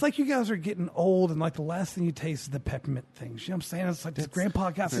bourbon. It's like you guys are getting old, and like the last thing you taste is the peppermint things. You know what I'm saying? It's like this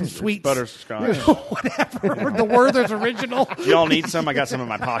grandpa got some sweets. Butterscotch. Whatever. The Werther's original. Y'all need some? I got some in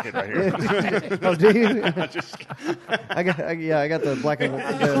my pocket right here. Oh, do you? I got the black and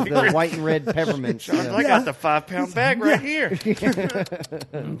the white and red peppermints. Yeah. I got the 5-pound bag right here.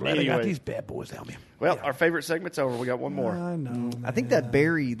 I'm glad I got these bad boys out me. Well, our favorite segment's over. We got one more. I know. I think that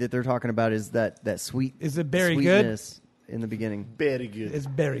berry that they're talking about is that sweet. Is it berry good? sweetness in the beginning? Very good. It's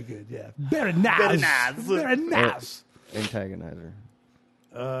very good, yeah. Very nice. Very nice. Very nice. Antagonizer.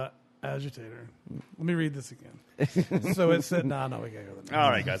 Agitator. Let me read this again. So it said, no, we gotta go. To the All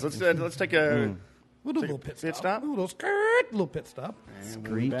right, guys. Let's take a We'll do a little pit stop. Pit stop? A little skirt, little pit stop. and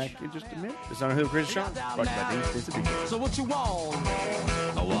we'll be back in just a minute. It's on Who Chris Sean. Talk about these things to do. So what you want?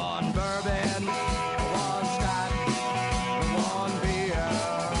 One bourbon, one scotch, one beer.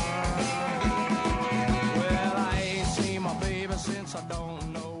 Well, I ain't seen my baby since I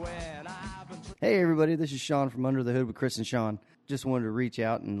don't know when I've been. Hey, everybody, this is Sean from Under the Hood with Chris and Sean. Just wanted to reach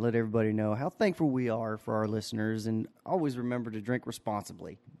out and let everybody know how thankful we are for our listeners, and always remember to drink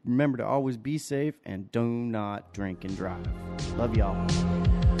responsibly. Remember to always be safe and do not drink and drive. Love y'all.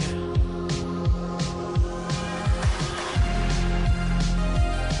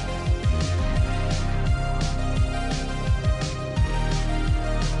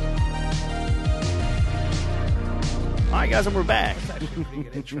 All right, guys, and we're back. That's actually a pretty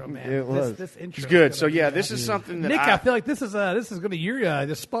good intro, man. It was. This intro It's good. is So, gonna yeah, be, this is something that Nick, I feel like this is going to be your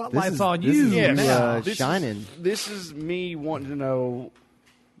the spotlight's on you. Yes. now. This is- shining. This is me wanting to know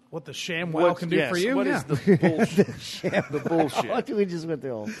What the ShamWow can do for you. What yeah. is the bullshit? the bullshit. We just went through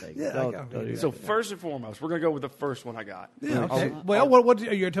the whole thing. Yeah, Don't okay. do that. So first and foremost, we're gonna go with the first one I got. Yeah, okay. Well, what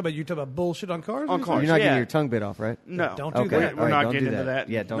are you talking about? You talking about bullshit on cars? On cars. You're not Yeah. getting your tongue bit off, right? No, Don't do Okay. that. We're All right, not don't getting do into that.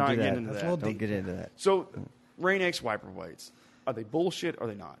 Yeah, don't Not do getting that. into That's that. a little Don't get into that. So, Rain-X wiper blades, are they bullshit or are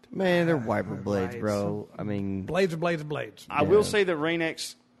they not? Man, they're wiper blades, right. bro. I mean, Blades are blades are blades. I will say that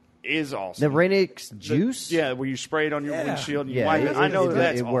Rain-X is awesome. the Rain-X juice. Yeah, where you spray it on your Yeah. windshield. And you Yeah, wipe it- it. I know it-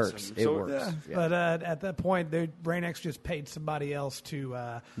 that's it awesome. works. It So- works. Yeah. Yeah. But at that point, Rain-X just paid somebody else to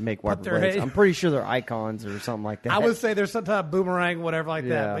Make put wiper their blades. head- I'm pretty sure they're icons or something like that. I would say there's some type of boomerang, whatever like that.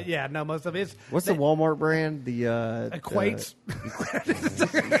 Yeah. But yeah, no, most of it's What's the Walmart brand? The Equates,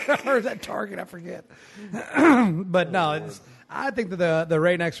 or is that Target? I forget. But no, I think that the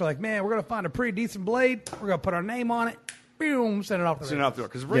Rain-X are like, man, we're gonna find a pretty decent blade. We're gonna put our name on it. Boom, send it off the Send it off the door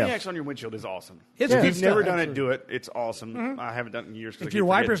because Rain-X on your windshield is awesome. It's if good you've stuff, never done it, actually. do it. It's awesome. I haven't done it in years. 'cause I If keep your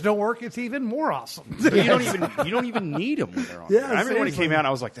wipers forgetting. don't work, it's even more awesome. you don't even need them when they're on. Yeah, there. I remember when it seriously. came out, I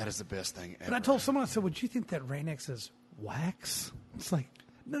was like, that is the best thing ever. And I told someone, I said, would you think that Rain-X is wax? It's like,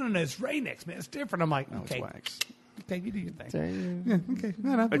 no, it's Rain-X, man. It's different. I'm like, No, okay, it's wax. okay, you do your thing. Yeah. Okay,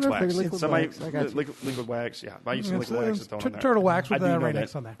 no, It's wax. liquid Somebody wax. I got you. liquid wax. Yeah, I used some liquid wax. That's on there. Turtle wax with I do know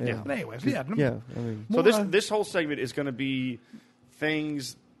Rain-X that. on there. Yeah. But anyways, yeah. Yeah, I mean, So More, this whole segment is going to be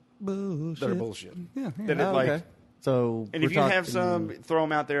things bullshit. that are bullshit. Yeah, That yeah. it, oh, like, okay. So, and we're if you have talking- some, throw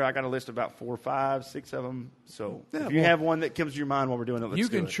them out there. I got a list of about 4, 5, 6 of them. So Yeah, if you well- have one that comes to your mind while we're doing it, let's You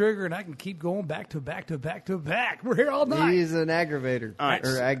do can it. trigger, and I can keep going back to back to back to back. We're here all night. he's an aggravator All right.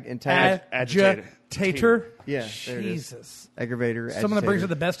 or antagonist. Agitator. Yeah, there it is. Jesus. Aggravator. Someone that brings agitator. out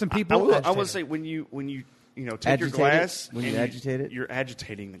the best in I people. will agitator. say when you take Agitate your it? glass When you and agitate it? you're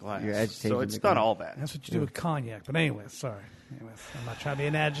agitating the glass. You're agitating so it's the not glass. all that. That's what you do with cognac. But anyway, sorry. Anyways, I'm not trying to be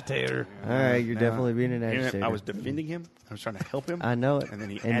an agitator. All right, you're definitely being an Here, agitator. I was defending him. I was trying to help him. I know it. And then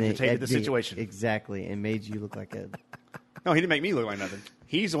he they agitated the situation. Exactly, and made you look like a. No, he didn't make me look like nothing.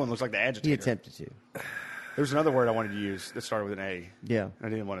 He's the one that looks like the agitator. He attempted to. There's another word I wanted to use that started with an A. Yeah. I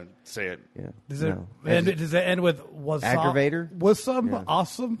didn't want to say it. Yeah. Does it, No. does it end with was Aggravator? Was some Yeah.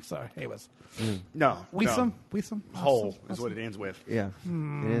 awesome? Sorry. Anyways. No. We no. some? We some? Hole is what it ends with. Yeah.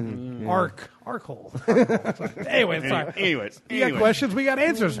 And- yeah. Arc hole. Anyways, sorry. Anyways. You got questions, we got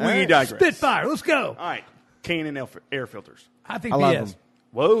answers. We digress. Spitfire, let's go. All right. K&N air filters. I think I love BS. them.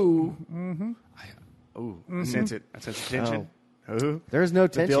 Whoa. I sense it. I sense the tension. Oh. There's no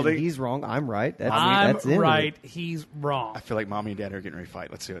tension. building- He's wrong. I'm right. That's, I'm that's the end of it. right. He's wrong. I feel like mommy and dad are getting ready to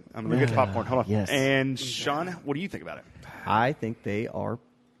fight. Let's do it. I'm going to get popcorn. Hold on. Yes. And Sean, what do you think about it? I think they are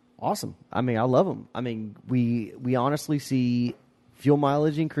awesome. I mean, I love them. I mean, we honestly see fuel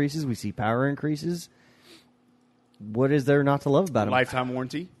mileage increases. We see power increases. What is there not to love about them? Lifetime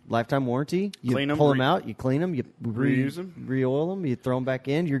warranty. Lifetime warranty. You Clean 'em, pull them out. You clean them. You reuse 'em. re-oil them. You throw them back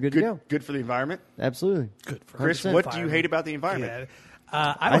in. You're good to go. Good for the environment. Absolutely. Good for Chris, 100%. what do you hate about the environment?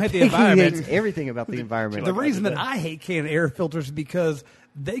 Yeah. I don't hate the think he environment. hates everything about the environment. The reason that I hate can air filters is because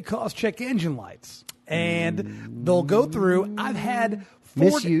they cause check engine lights, and they'll go through. I've had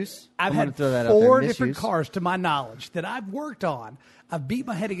Misuse. I've I'm had gonna throw that out there. 4 different Misuse. cars, to my knowledge, that I've worked on. I've beat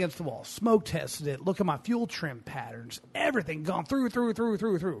my head against the wall, smoke tested it, look at my fuel trim patterns, everything gone through.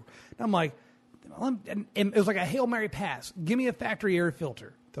 And I'm like, and it was like a Hail Mary pass. Give me a factory air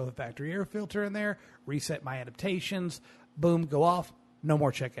filter. Throw the factory air filter in there, reset my adaptations, boom, go off. No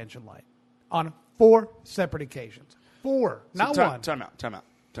more check engine light. On 4 separate occasions. 4, not So, one. Time out.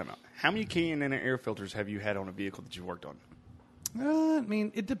 How many K&N air filters have you had on a vehicle that you worked on? I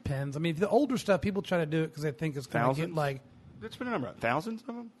mean, it depends. I mean, the older stuff, people try to do it because they think it's going to Thousands? get like, That's been a number. Thousands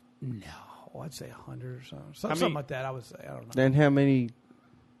of them? no, I'd say 100 or something. many- Something like that, I would say. I don't know. Then how many?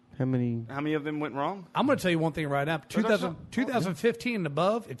 How many of them went wrong? I'm going to tell you one thing right now. that's not- 2015 and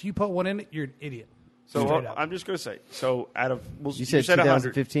above, if you put one in it, you're an idiot. So Straight up. I'm just going to say. So out of You said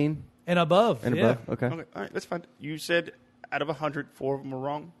 100. 2015 And above. and yeah. above. Okay. Okay, all right, that's fine. You said out of 100, 4 of them were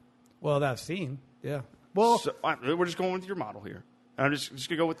wrong. Well, that I've seen. Yeah. Well, So, we're just going with your model here. And I'm just going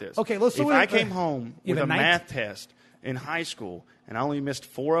to go with this. Okay, let's- If so I we- came home you with have a a math test in high school and I only missed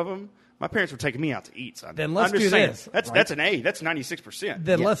 4 of them, my parents were taking me out to eat, son. Then let's I'm just do saying, this, That's an A. That's 96%.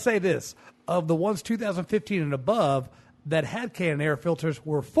 then Yeah. let's say this. Of the ones 2015 and above that had Canon air filters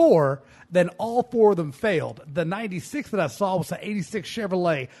were 4, then all 4 of them failed. The 96 that I saw was the 86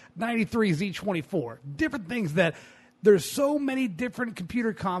 Chevrolet, 93 Z24. Different things that there's so many different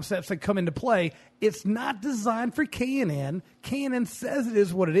computer concepts that come into play. It's not designed for K&N. K&N says it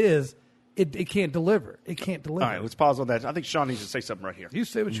is what it is. It can't deliver. It can't deliver. All right, let's pause on that. I think Sean needs to say something right here. You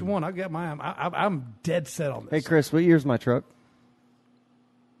say what you want. I got my. I'm dead set on Hey this. Chris, what year's my truck?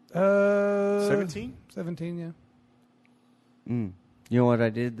 17? 17, yeah. You know what I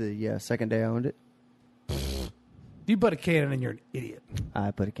did the second day I owned it? You put a Canon and you're an idiot.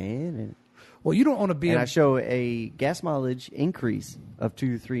 I put a can in it. Well, you don't own a And I BMW. show a gas mileage increase of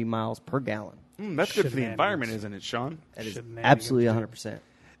 2 to 3 miles per gallon. That's good for the Shenanigans. environment, isn't it, Sean? That is Shenanigans, absolutely dude. 100%.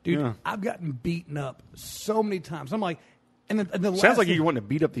 Dude, Yeah. I've gotten beaten up so many times. I'm like, and the Sounds last like thing- you want to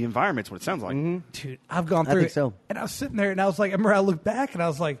beat up the environment. Is what it sounds like. Dude, I've gone I through think it. so. And I was sitting there and I was like, I remember I looked back and I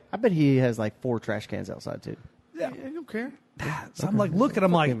was like, I bet he has like 4 trash cans outside too. Yeah, I don't care. so I'm like looking,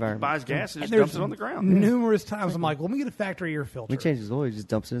 I'm like, environment. Buys gas and and just there's dumps it on the ground. numerous times I'm like, well, let me get a factory air filter. When he changes his oil, he just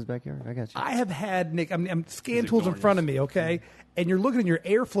dumps it in his backyard. I got you. I have had, Nick, I'm scan He's tools in ignoring front us. of me, okay? And you're looking and your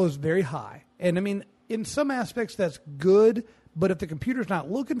airflow is very high. And I mean, in some aspects that's good, but if the computer's not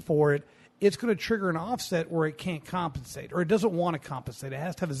looking for it, it's going to trigger an offset where it can't compensate or it doesn't want to compensate. It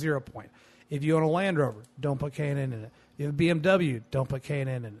has to have a 0 point. If you own a Land Rover, don't put K&N in it. If you have a BMW, don't put K&N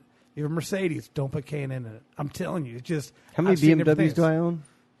in it. If you have a Mercedes, don't put K&N in it. I'm telling you, it's just How many I've seen different BMWs things. do I own?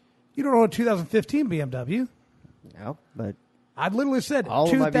 You don't own a 2015 BMW. No, but I literally said all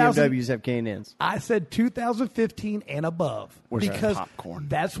of my 2000 BMWs have K&Ns. I said 2015 and above Where's that because popcorn?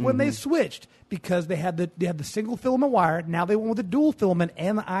 that's when they switched because they had the single filament wire. Now they went with the dual filament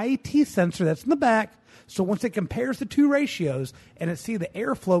and the IET sensor that's in the back. So once it compares the 2 ratios and it see the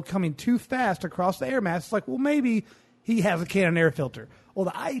airflow coming too fast across the air mass, it's like, well, maybe he has a Canon air filter. Well,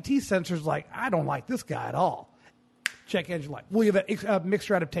 the IET sensor is like, I don't like this guy at all. Check engine light. Well, you have a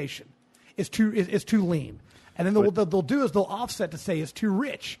mixture adaptation. It's too lean. And then what they'll do is they'll offset to say it's too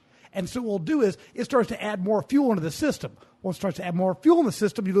rich. And so what we'll do is it starts to add more fuel into the system. When it starts to add more fuel in the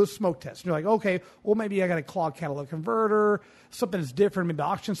system, you do a smoke test. And you're like, okay, well, maybe I got a clogged catalytic converter, something that's different. Maybe the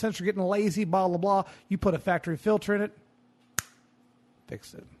oxygen sensor getting lazy, blah, blah, blah. You put a factory filter in it,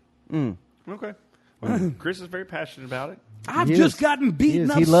 fix it. Okay. Well, Chris is very passionate about it. I've He just is. gotten He beaten is.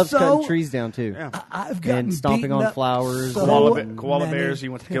 up He loves so... cutting trees down too. Yeah. I've gotten And stomping beaten on up flowers. so Koala many bears, he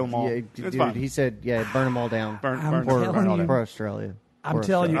wants to kill them all. Yeah, It's dude, fine. he said, burn them all down. Burn I'm all telling down. you. For Australia. I'm For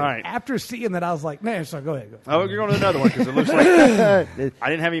telling you, All right. after seeing that, I was like, man, so go ahead. Oh, you're going to another one because it looks like I Australia.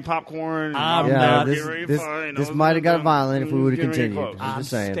 didn't have any popcorn. I'm Yeah, not- this might have got violent if we would have continued. I'm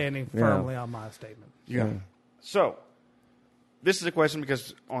just saying. standing Yeah. firmly on my statement. Yeah. So, this is a question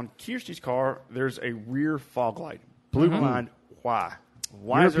because on Kirsty's car, there's a rear fog light. Blew my mind. Why?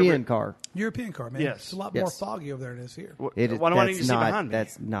 Why is European there car. European car, man. Yes. It's a lot Yes. more foggy over there than it is here. It is, Why do I need that's to see not, behind me?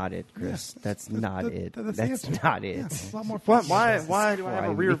 That's not it, Chris. That's not it. That's the That's answer. not Yeah, it. it's a lot more Why, foggy. why do I have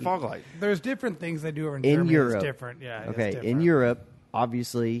a rear Christ. fog light? There's different things they do over in In Germany. Europe. It's different. Yeah. Okay, it's in different. Europe,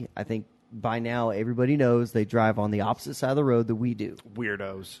 obviously, I think by now everybody knows they drive on the opposite side of the road that we do.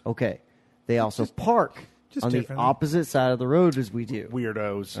 Weirdos. Okay. They also park Just on the differently. opposite side of the road as we do.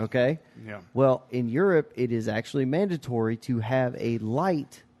 Weirdos. Okay? Yeah. Well, in Europe, it is actually mandatory to have a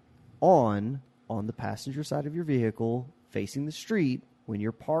light on the passenger side of your vehicle facing the street when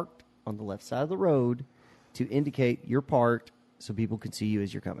you're parked on the left side of the road to indicate you're parked so people can see you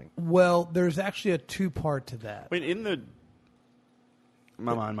as you're coming. Well, there's actually a two-part to that. Wait, in the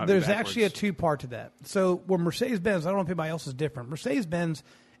my mind might There's be actually a backwards. two-part to that. So when Mercedes-Benz, I don't know if anybody else is different. Mercedes-Benz,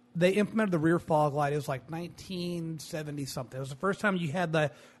 they implemented the rear fog light. It was like 1970 something. It was the first time you had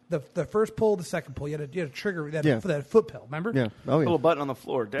the first pull, the second pull. You had a trigger for that foot pedal. Remember? Yeah. Oh, yeah. little button on the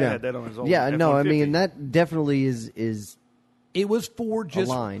floor. Dad had that on his old Yeah, no, I F-150. mean, that definitely is It was for just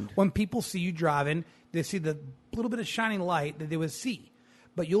aligned. when people see you driving, they see the little bit of shining light that they would see.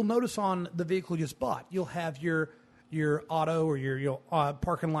 But you'll notice on the vehicle you just bought, you'll have your auto or your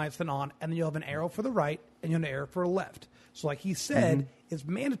parking lights then on, and then you'll have an arrow for the right and you'll have an arrow for the left. So like he said, it's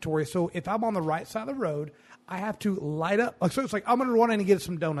mandatory. So if I'm on the right side of the road, I have to light up. So it's like, I'm going to run in and get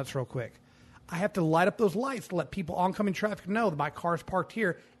some donuts real quick. I have to light up those lights to let people oncoming traffic know that my car's parked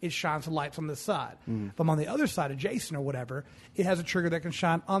here. It shines the lights on this side. If I'm on the other side, adjacent or whatever, it has a trigger that can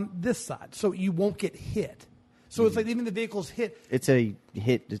shine on this side, so you won't get hit. So it's like even the vehicle's hit. it's a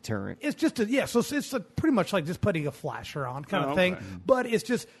hit deterrent. It's just so it's pretty much like just putting a flasher on kind of thing. okay. But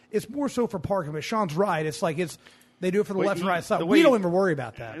it's more so for parking. But Sean's right. It's like they do it for the Wait, left and right side. the We way- don't even worry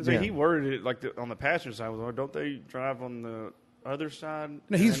about that. And so Yeah. he worded it like on the passenger side. Was, oh, don't they drive on the other side?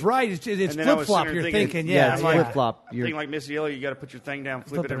 No, he's And- right. It's and then I flip was flop. sitting You're there thinking, Yeah, yeah, it's yeah. flip-flop. I'm thinking like Missy Elliott, you got to put your thing down,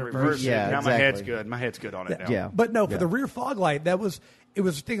 flip it, and it reverse it. Yeah, Now my head's exactly. good. My head's good on it now. Yeah. But no, for Yeah. the rear fog light, it was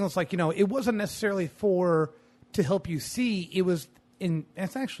a thing. It's like it wasn't necessarily to help you see.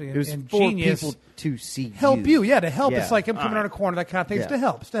 It's actually It was ingenious. for people to see help you, yeah, to help. Yeah. It's like I'm coming All right. around a corner, that kind of thing. It's Yeah.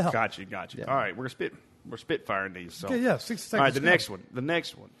 to help. Got you. All right, we're spitfiring these. So. Okay, yeah, 60 All right, seconds, the go.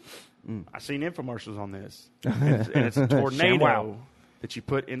 next one. I've seen infomercials on this, and it's a tornado ShamWow. that you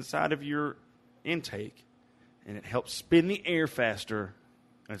put inside of your intake, and it helps spin the air faster,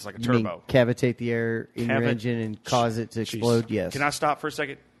 and it's like a You mean turbo. cavitate the air in your Cavi- engine and cause it to Jeez. explode? Yes. Can I stop for a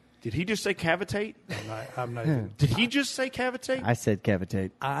second? Did he just say cavitate? I'm not even. Did he just say cavitate? I said cavitate.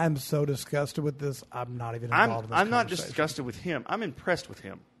 I'm so disgusted with this. I'm not even involved in this I'm not just conversation. disgusted with him. I'm impressed with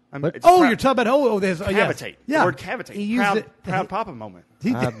him. But- It's Oh, proud- you're talking about yes. cavitate. Yeah, The word cavitate. He used proud, it. proud papa moment.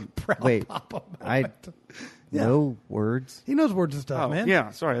 He Um, proud wait, papa I moment. no words. He knows words and stuff, Oh, man.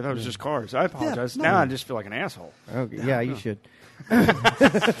 yeah. Sorry, I thought it was just cars. I apologize. no. Now I just feel like an asshole. Okay, yeah, you should.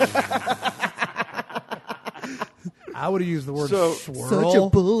 I would have used the word So- swirl. Such a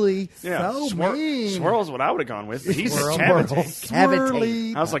bully. Yeah, So mean. swirl's what I would have gone with. He said Swirl. cavitate.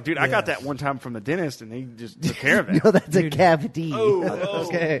 Cavitate. I was like, dude, I got Yes. that one time from the dentist, and he just took care of it. No, that's a cavity. Oh.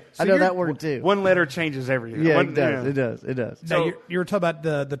 Okay, So I know you're- that word too. One letter changes everything. Yeah, One- it does. yeah. It does. It does. Now, So- you were talking about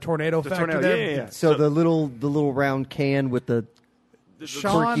the tornado factor tornado, there? yeah. So the little round can with the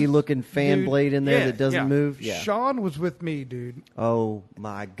Sean, quirky looking fan dude, blade in there yeah, that doesn't yeah. move. Yeah. Sean was with me, dude. Oh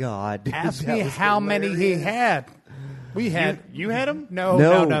my God. Ask That me was how many he hilarious. had. We had You had him? no.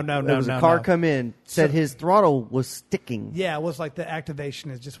 There was a car no. come in, said his throttle was sticking. Yeah, it was like the activation.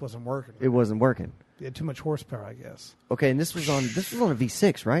 It just wasn't working. It wasn't working. It had too much horsepower, I guess. Okay, and this was on a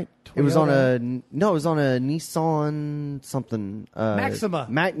V6, right? It was on a It was on a Nissan something. Maxima.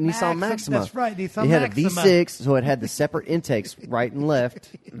 Nissan Maxima. That's right, Nissan It had Maxima. a V6, so it had the separate intakes, right and left.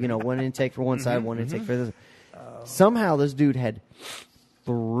 One intake for one side, one intake for the. Somehow, this dude had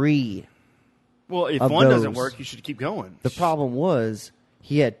 3. Well, if Of one doesn't those. work, you should keep going. The problem was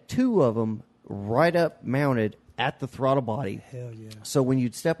he had 2 of them right up mounted at the throttle body. Hell yeah. So when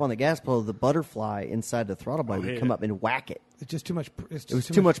you'd step on the gas pedal, the butterfly inside the throttle body would yeah. come up and whack it. It's just too much. It's just It was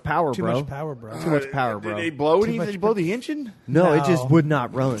too much power, too bro. much power, bro. Too much power, bro. Did they blow Too anything? much- Did they blow the engine? No, it No. just would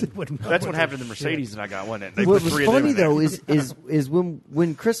not run. That's what happened to the Mercedes that I got, wasn't it? They What put was 3 of them funny in there. though is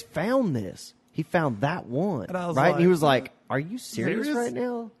when Chris found this, he found that one, And I was right? And he like, was like, "Are you serious serious? right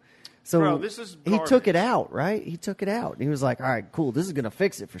now?" So Bro, this is he garbage. took it out, right? He took it out. And he was like, "All right, cool. This is gonna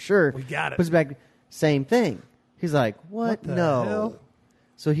fix it for sure." We got it. Puts it back. Same thing. He's like, "What? the No." hell?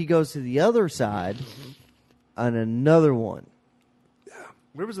 So he goes to the other side, on another one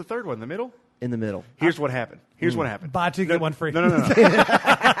Where was the third one? In the middle? in the middle. Here's what happened. Here's what happened. Buy 2 get 1 free. No.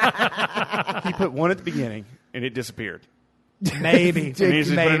 He put one at the beginning, and it disappeared. Maybe. And he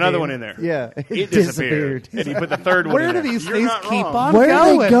just put another one in there. Yeah, It disappeared. And he put the third one Where in do there. these You're things not keep wrong. on Where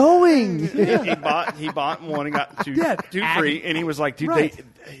are going? they going? He bought one and got two Yeah, free, and he was like, dude, right.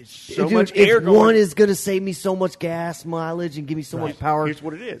 so Dude, much if air going. one is going to save me so much gas mileage and give me so much power, Here's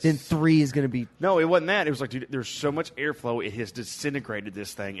what it is. then 3 is going to be. No, it wasn't that. It was like, dude, there's so much airflow, it has disintegrated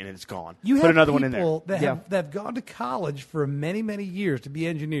this thing, and it's gone. You Put have another one in there. people that Yeah. have gone to college for many, many years to be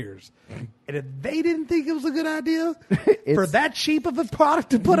engineers, and if they didn't think it was a good idea for that cheap of a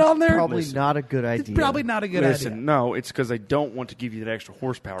product to put on there, Probably not a good it's idea. probably not a good Listen, idea. no, it's because they don't want to give you that extra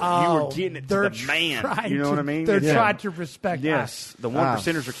horsepower. you Oh, were getting it to they're the man. trying You know to- what I mean? They're It's- trying to respect. Yes, the one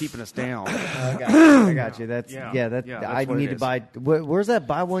percenters are keeping us down. I got you. That's Yeah. That Yeah, that's I what need it to is. buy. Where's that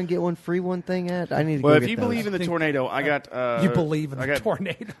buy one get one free one thing at? I need to Well, go if get you those. believe in the tornado, I got. You believe in I the got,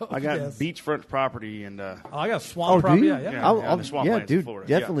 tornado? I got Yes. beachfront property, and Oh, I got a Oh, swamp do property. you? Yeah. Yeah. I'll, the I'll, swamp yeah, lands in dude. Florida.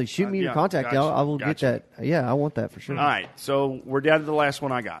 Definitely Yeah. shoot me your Yeah, contact. gotcha. I will get Gotcha. that. Yeah, I want that for sure. all right. So we're down to the last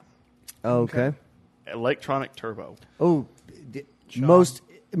one I got. Okay. Electronic turbo. Oh,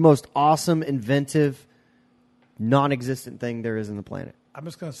 most awesome, inventive, non-existent thing there is in the planet. I'm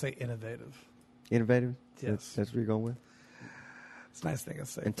just going to say innovative. Innovative. Yes. That's what you're going with. It's a nice thing I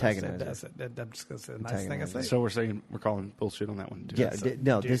say. Antagonizer. That's it. I'm just going to say a nice thing I say. So we're calling bullshit on that one too. Yeah.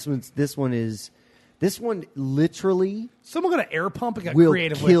 No, dude. this one literally Someone got an air pump and got will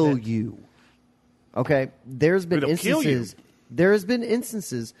creative kill with it. you. Okay, there's been It'll kill you. instances. There has been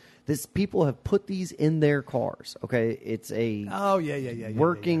instances that people have put these in their cars. Okay, it's a Oh yeah.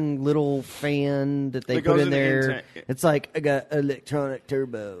 working little fan that they That put goes in in the there. intake. It's like I got electronic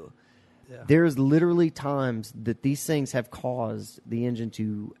turbo. Yeah. There's literally times that these things have caused the engine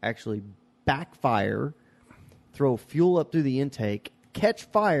to actually backfire, throw fuel up through the intake, catch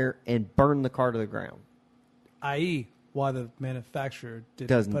fire, and burn the car to the ground. I.e., why the manufacturer didn't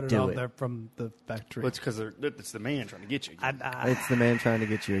Doesn't put it do on it. there from the factory. Well, it's because it's the man trying to get you. It's the man trying to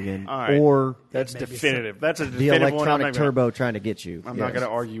get you again, All right. or That's maybe definitive. That's a the definitive one. I'm electronic not gonna- turbo trying to get you. I'm not Yes. going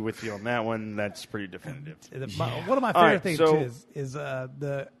to argue with you on that one. That's pretty definitive. One of my All favorite right, things so- too is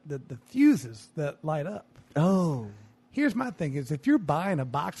the fuses that light up. Oh, Here's my thing: is if you're buying a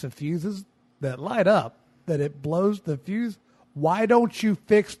box of fuses that light up, that it blows the fuse. Why don't you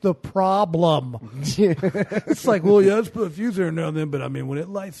fix the problem? It's like, well, yeah, let's put a fuse there now and then, but I mean, when it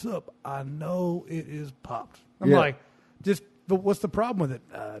lights up, I know it is popped. I'm Yeah. like, but what's the problem with it?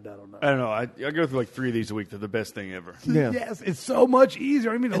 I don't know. I don't know. I go through like 3 of these a week. They're the best thing ever. Yeah. Yes, it's so much easier.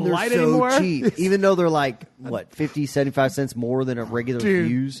 I don't even and need to they're light so anymore. cheap, even though they're like what 50, 75 cents more than a regular Dude,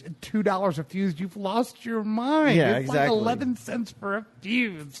 fuse. $2 a fuse. You've lost your mind. Yeah, it's exactly. like 11 cents for a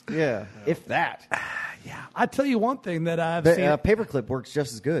fuse. Yeah, if that. Yeah, I tell you one thing that I've seen. Paperclip works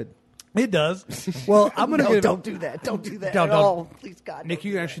just as good. It does. Well, I'm gonna No, get. don't do that. Don't do that Don't- at don't. all. Please, God. Nick, don't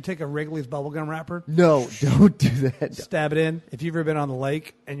you do can actually take a Wrigley's bubblegum wrapper, No, don't do that. stab it in. If you've ever been on the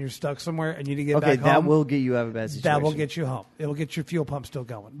lake and you're stuck somewhere and you need to get Okay, back that home, will get you out of a bad situation. that will get you home. It will get your fuel pump still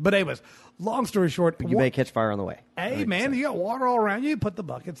going. But anyways, long story short, You may catch fire on the way. Hey, man, you got water all around you. Put the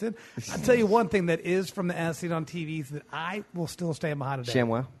buckets in. I'll tell you one thing that is from the as seen on TVs that I will still stand behind today.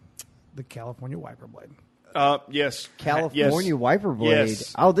 ShamWow. The California wiper blade. Yes. California Yes. wiper blade.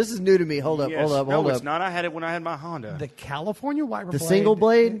 Yes. Oh, this is new to me. Hold up, Yes. hold up, No, hold it's up. not. I had it when I had my Honda. The California wiper The blade. single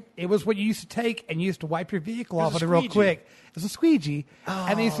blade? It was what you used to take and you used to wipe your vehicle It off was with a it real squeegee. quick. It was a squeegee.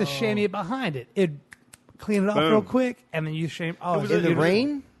 And they used to chamois it behind it. It'd clean it off Boom. real quick and then you shame. Oh, was In the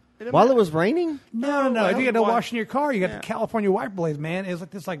rain? While it was raining? No. If you got no why- wash in your car, you got Yeah. the California wiper blades, man. It was like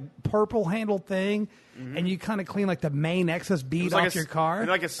this purple handled thing, and you kind of clean like the main excess It bead was off like your car.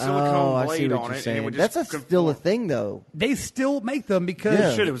 like a Oh, silicone I see blade what on you're it. And it saying. would That's just still a thing, though. They still make them because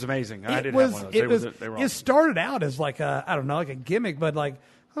Yeah. Shit, it was amazing. I it didn't was. have one of those. It They was. were It awesome. started out as like like a gimmick, but like,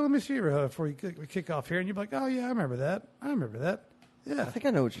 oh, let me see before we kick off here, and you're like, oh yeah, I remember that. Yeah. I think I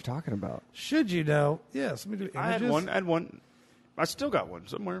know what you're talking about. Should you know? Yes. Let me do I had images. one. I still got one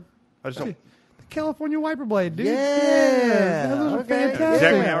somewhere. I just don't. The California wiper blade, dude. Yeah. Those are Okay. fantastic.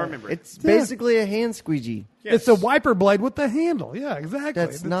 Exactly how I remember it. It's basically a hand squeegee. Yes. It's a wiper blade with the handle. Yeah, exactly.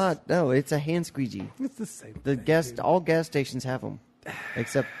 That's not. No, it's a hand squeegee. It's the same. The thing, dude. all gas stations have them,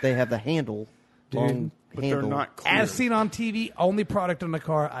 except they have the handle. Long But handle. they're not clear. As seen on TV, only product on the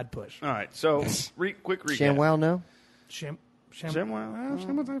car I'd push. All right. So, quick recap. ShamWow, no. ShamWow.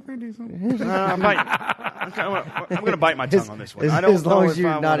 ShamWow's pretty decent. I'm going to bite my tongue on this one. I don't As long know as if I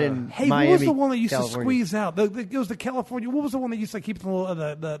you're not wanna- in Hey, Miami, what was the one that used California. to squeeze out? It was the California. What was the one that used to keep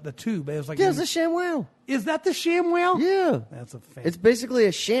the tube? It was like, Yeah, it's a ShamWow. is that the ShamWow? Yeah. That's a fan. It's basically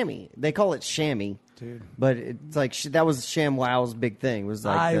a chamois. They call it chamois. Dude. But it's like that was ShamWow's big thing. It was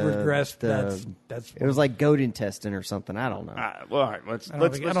like I the- regress. the- That's. It was like goat intestine or something. I don't know. Well, all right. Let's don't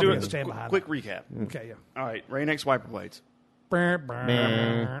let's think- I do don't it. think I stand behind Quick recap. okay. Yeah. All right. Rain-X wiper blades.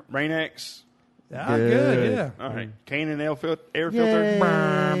 Rain-X. Ah, good, yeah. All right. Canon air filter. Yay.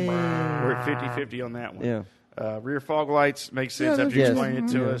 We're at 50-50 on that one. Yeah. Rear fog lights makes sense Yeah, after you yes. explain it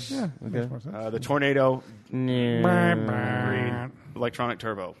to us. Yeah, Okay. makes more sense. The Tornado. Yeah. Green. Electronic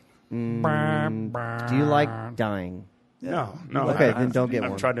turbo. Do you like dying? No. Okay, then don't get I've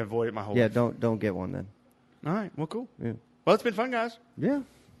one. tried to avoid it my whole Yeah, life. don't get one then. All right. Well, cool. Yeah. Well, it's been fun, guys. Yeah,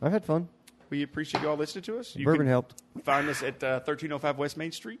 I've had fun. We appreciate you all listening to us. You Bourbon can helped. find us at 1305 West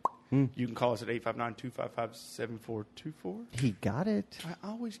Main Street. You can call us at 859-255-7424. He got it. I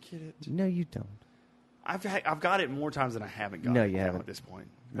always get it. No, you don't. I've got it more times than I haven't got No, it you now haven't. at this point.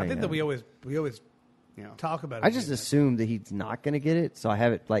 No, I think you that we haven't. always You know. talk about it. I just assumed that he's not going to get it, so I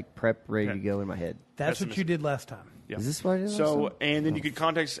have it like prepped, ready to Okay. go in my head. That's what you did last time. Yeah. Is this what I did last So, time? and then you can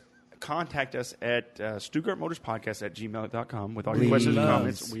contact us at StuttgartMotorsPodcast@gmail.com with all your Please. questions and Please.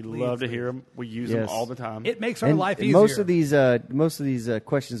 comments. We love to hear them. We use them Yes. all the time. It makes our And life easier. most of these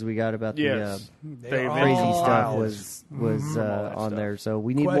questions we got about yes. They are crazy all stuff compiled. was that on stuff. there. So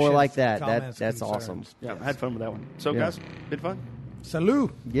we need more Questions, like that. comments, That's concerns. awesome. Yeah, I had fun with that one. So, Yeah. guys, been fun.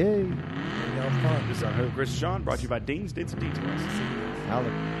 Salute. Yay! Y'all fun. This is Unheard Chris Sean, brought to you by Dean's Dents and Details.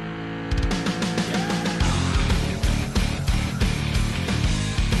 Holla.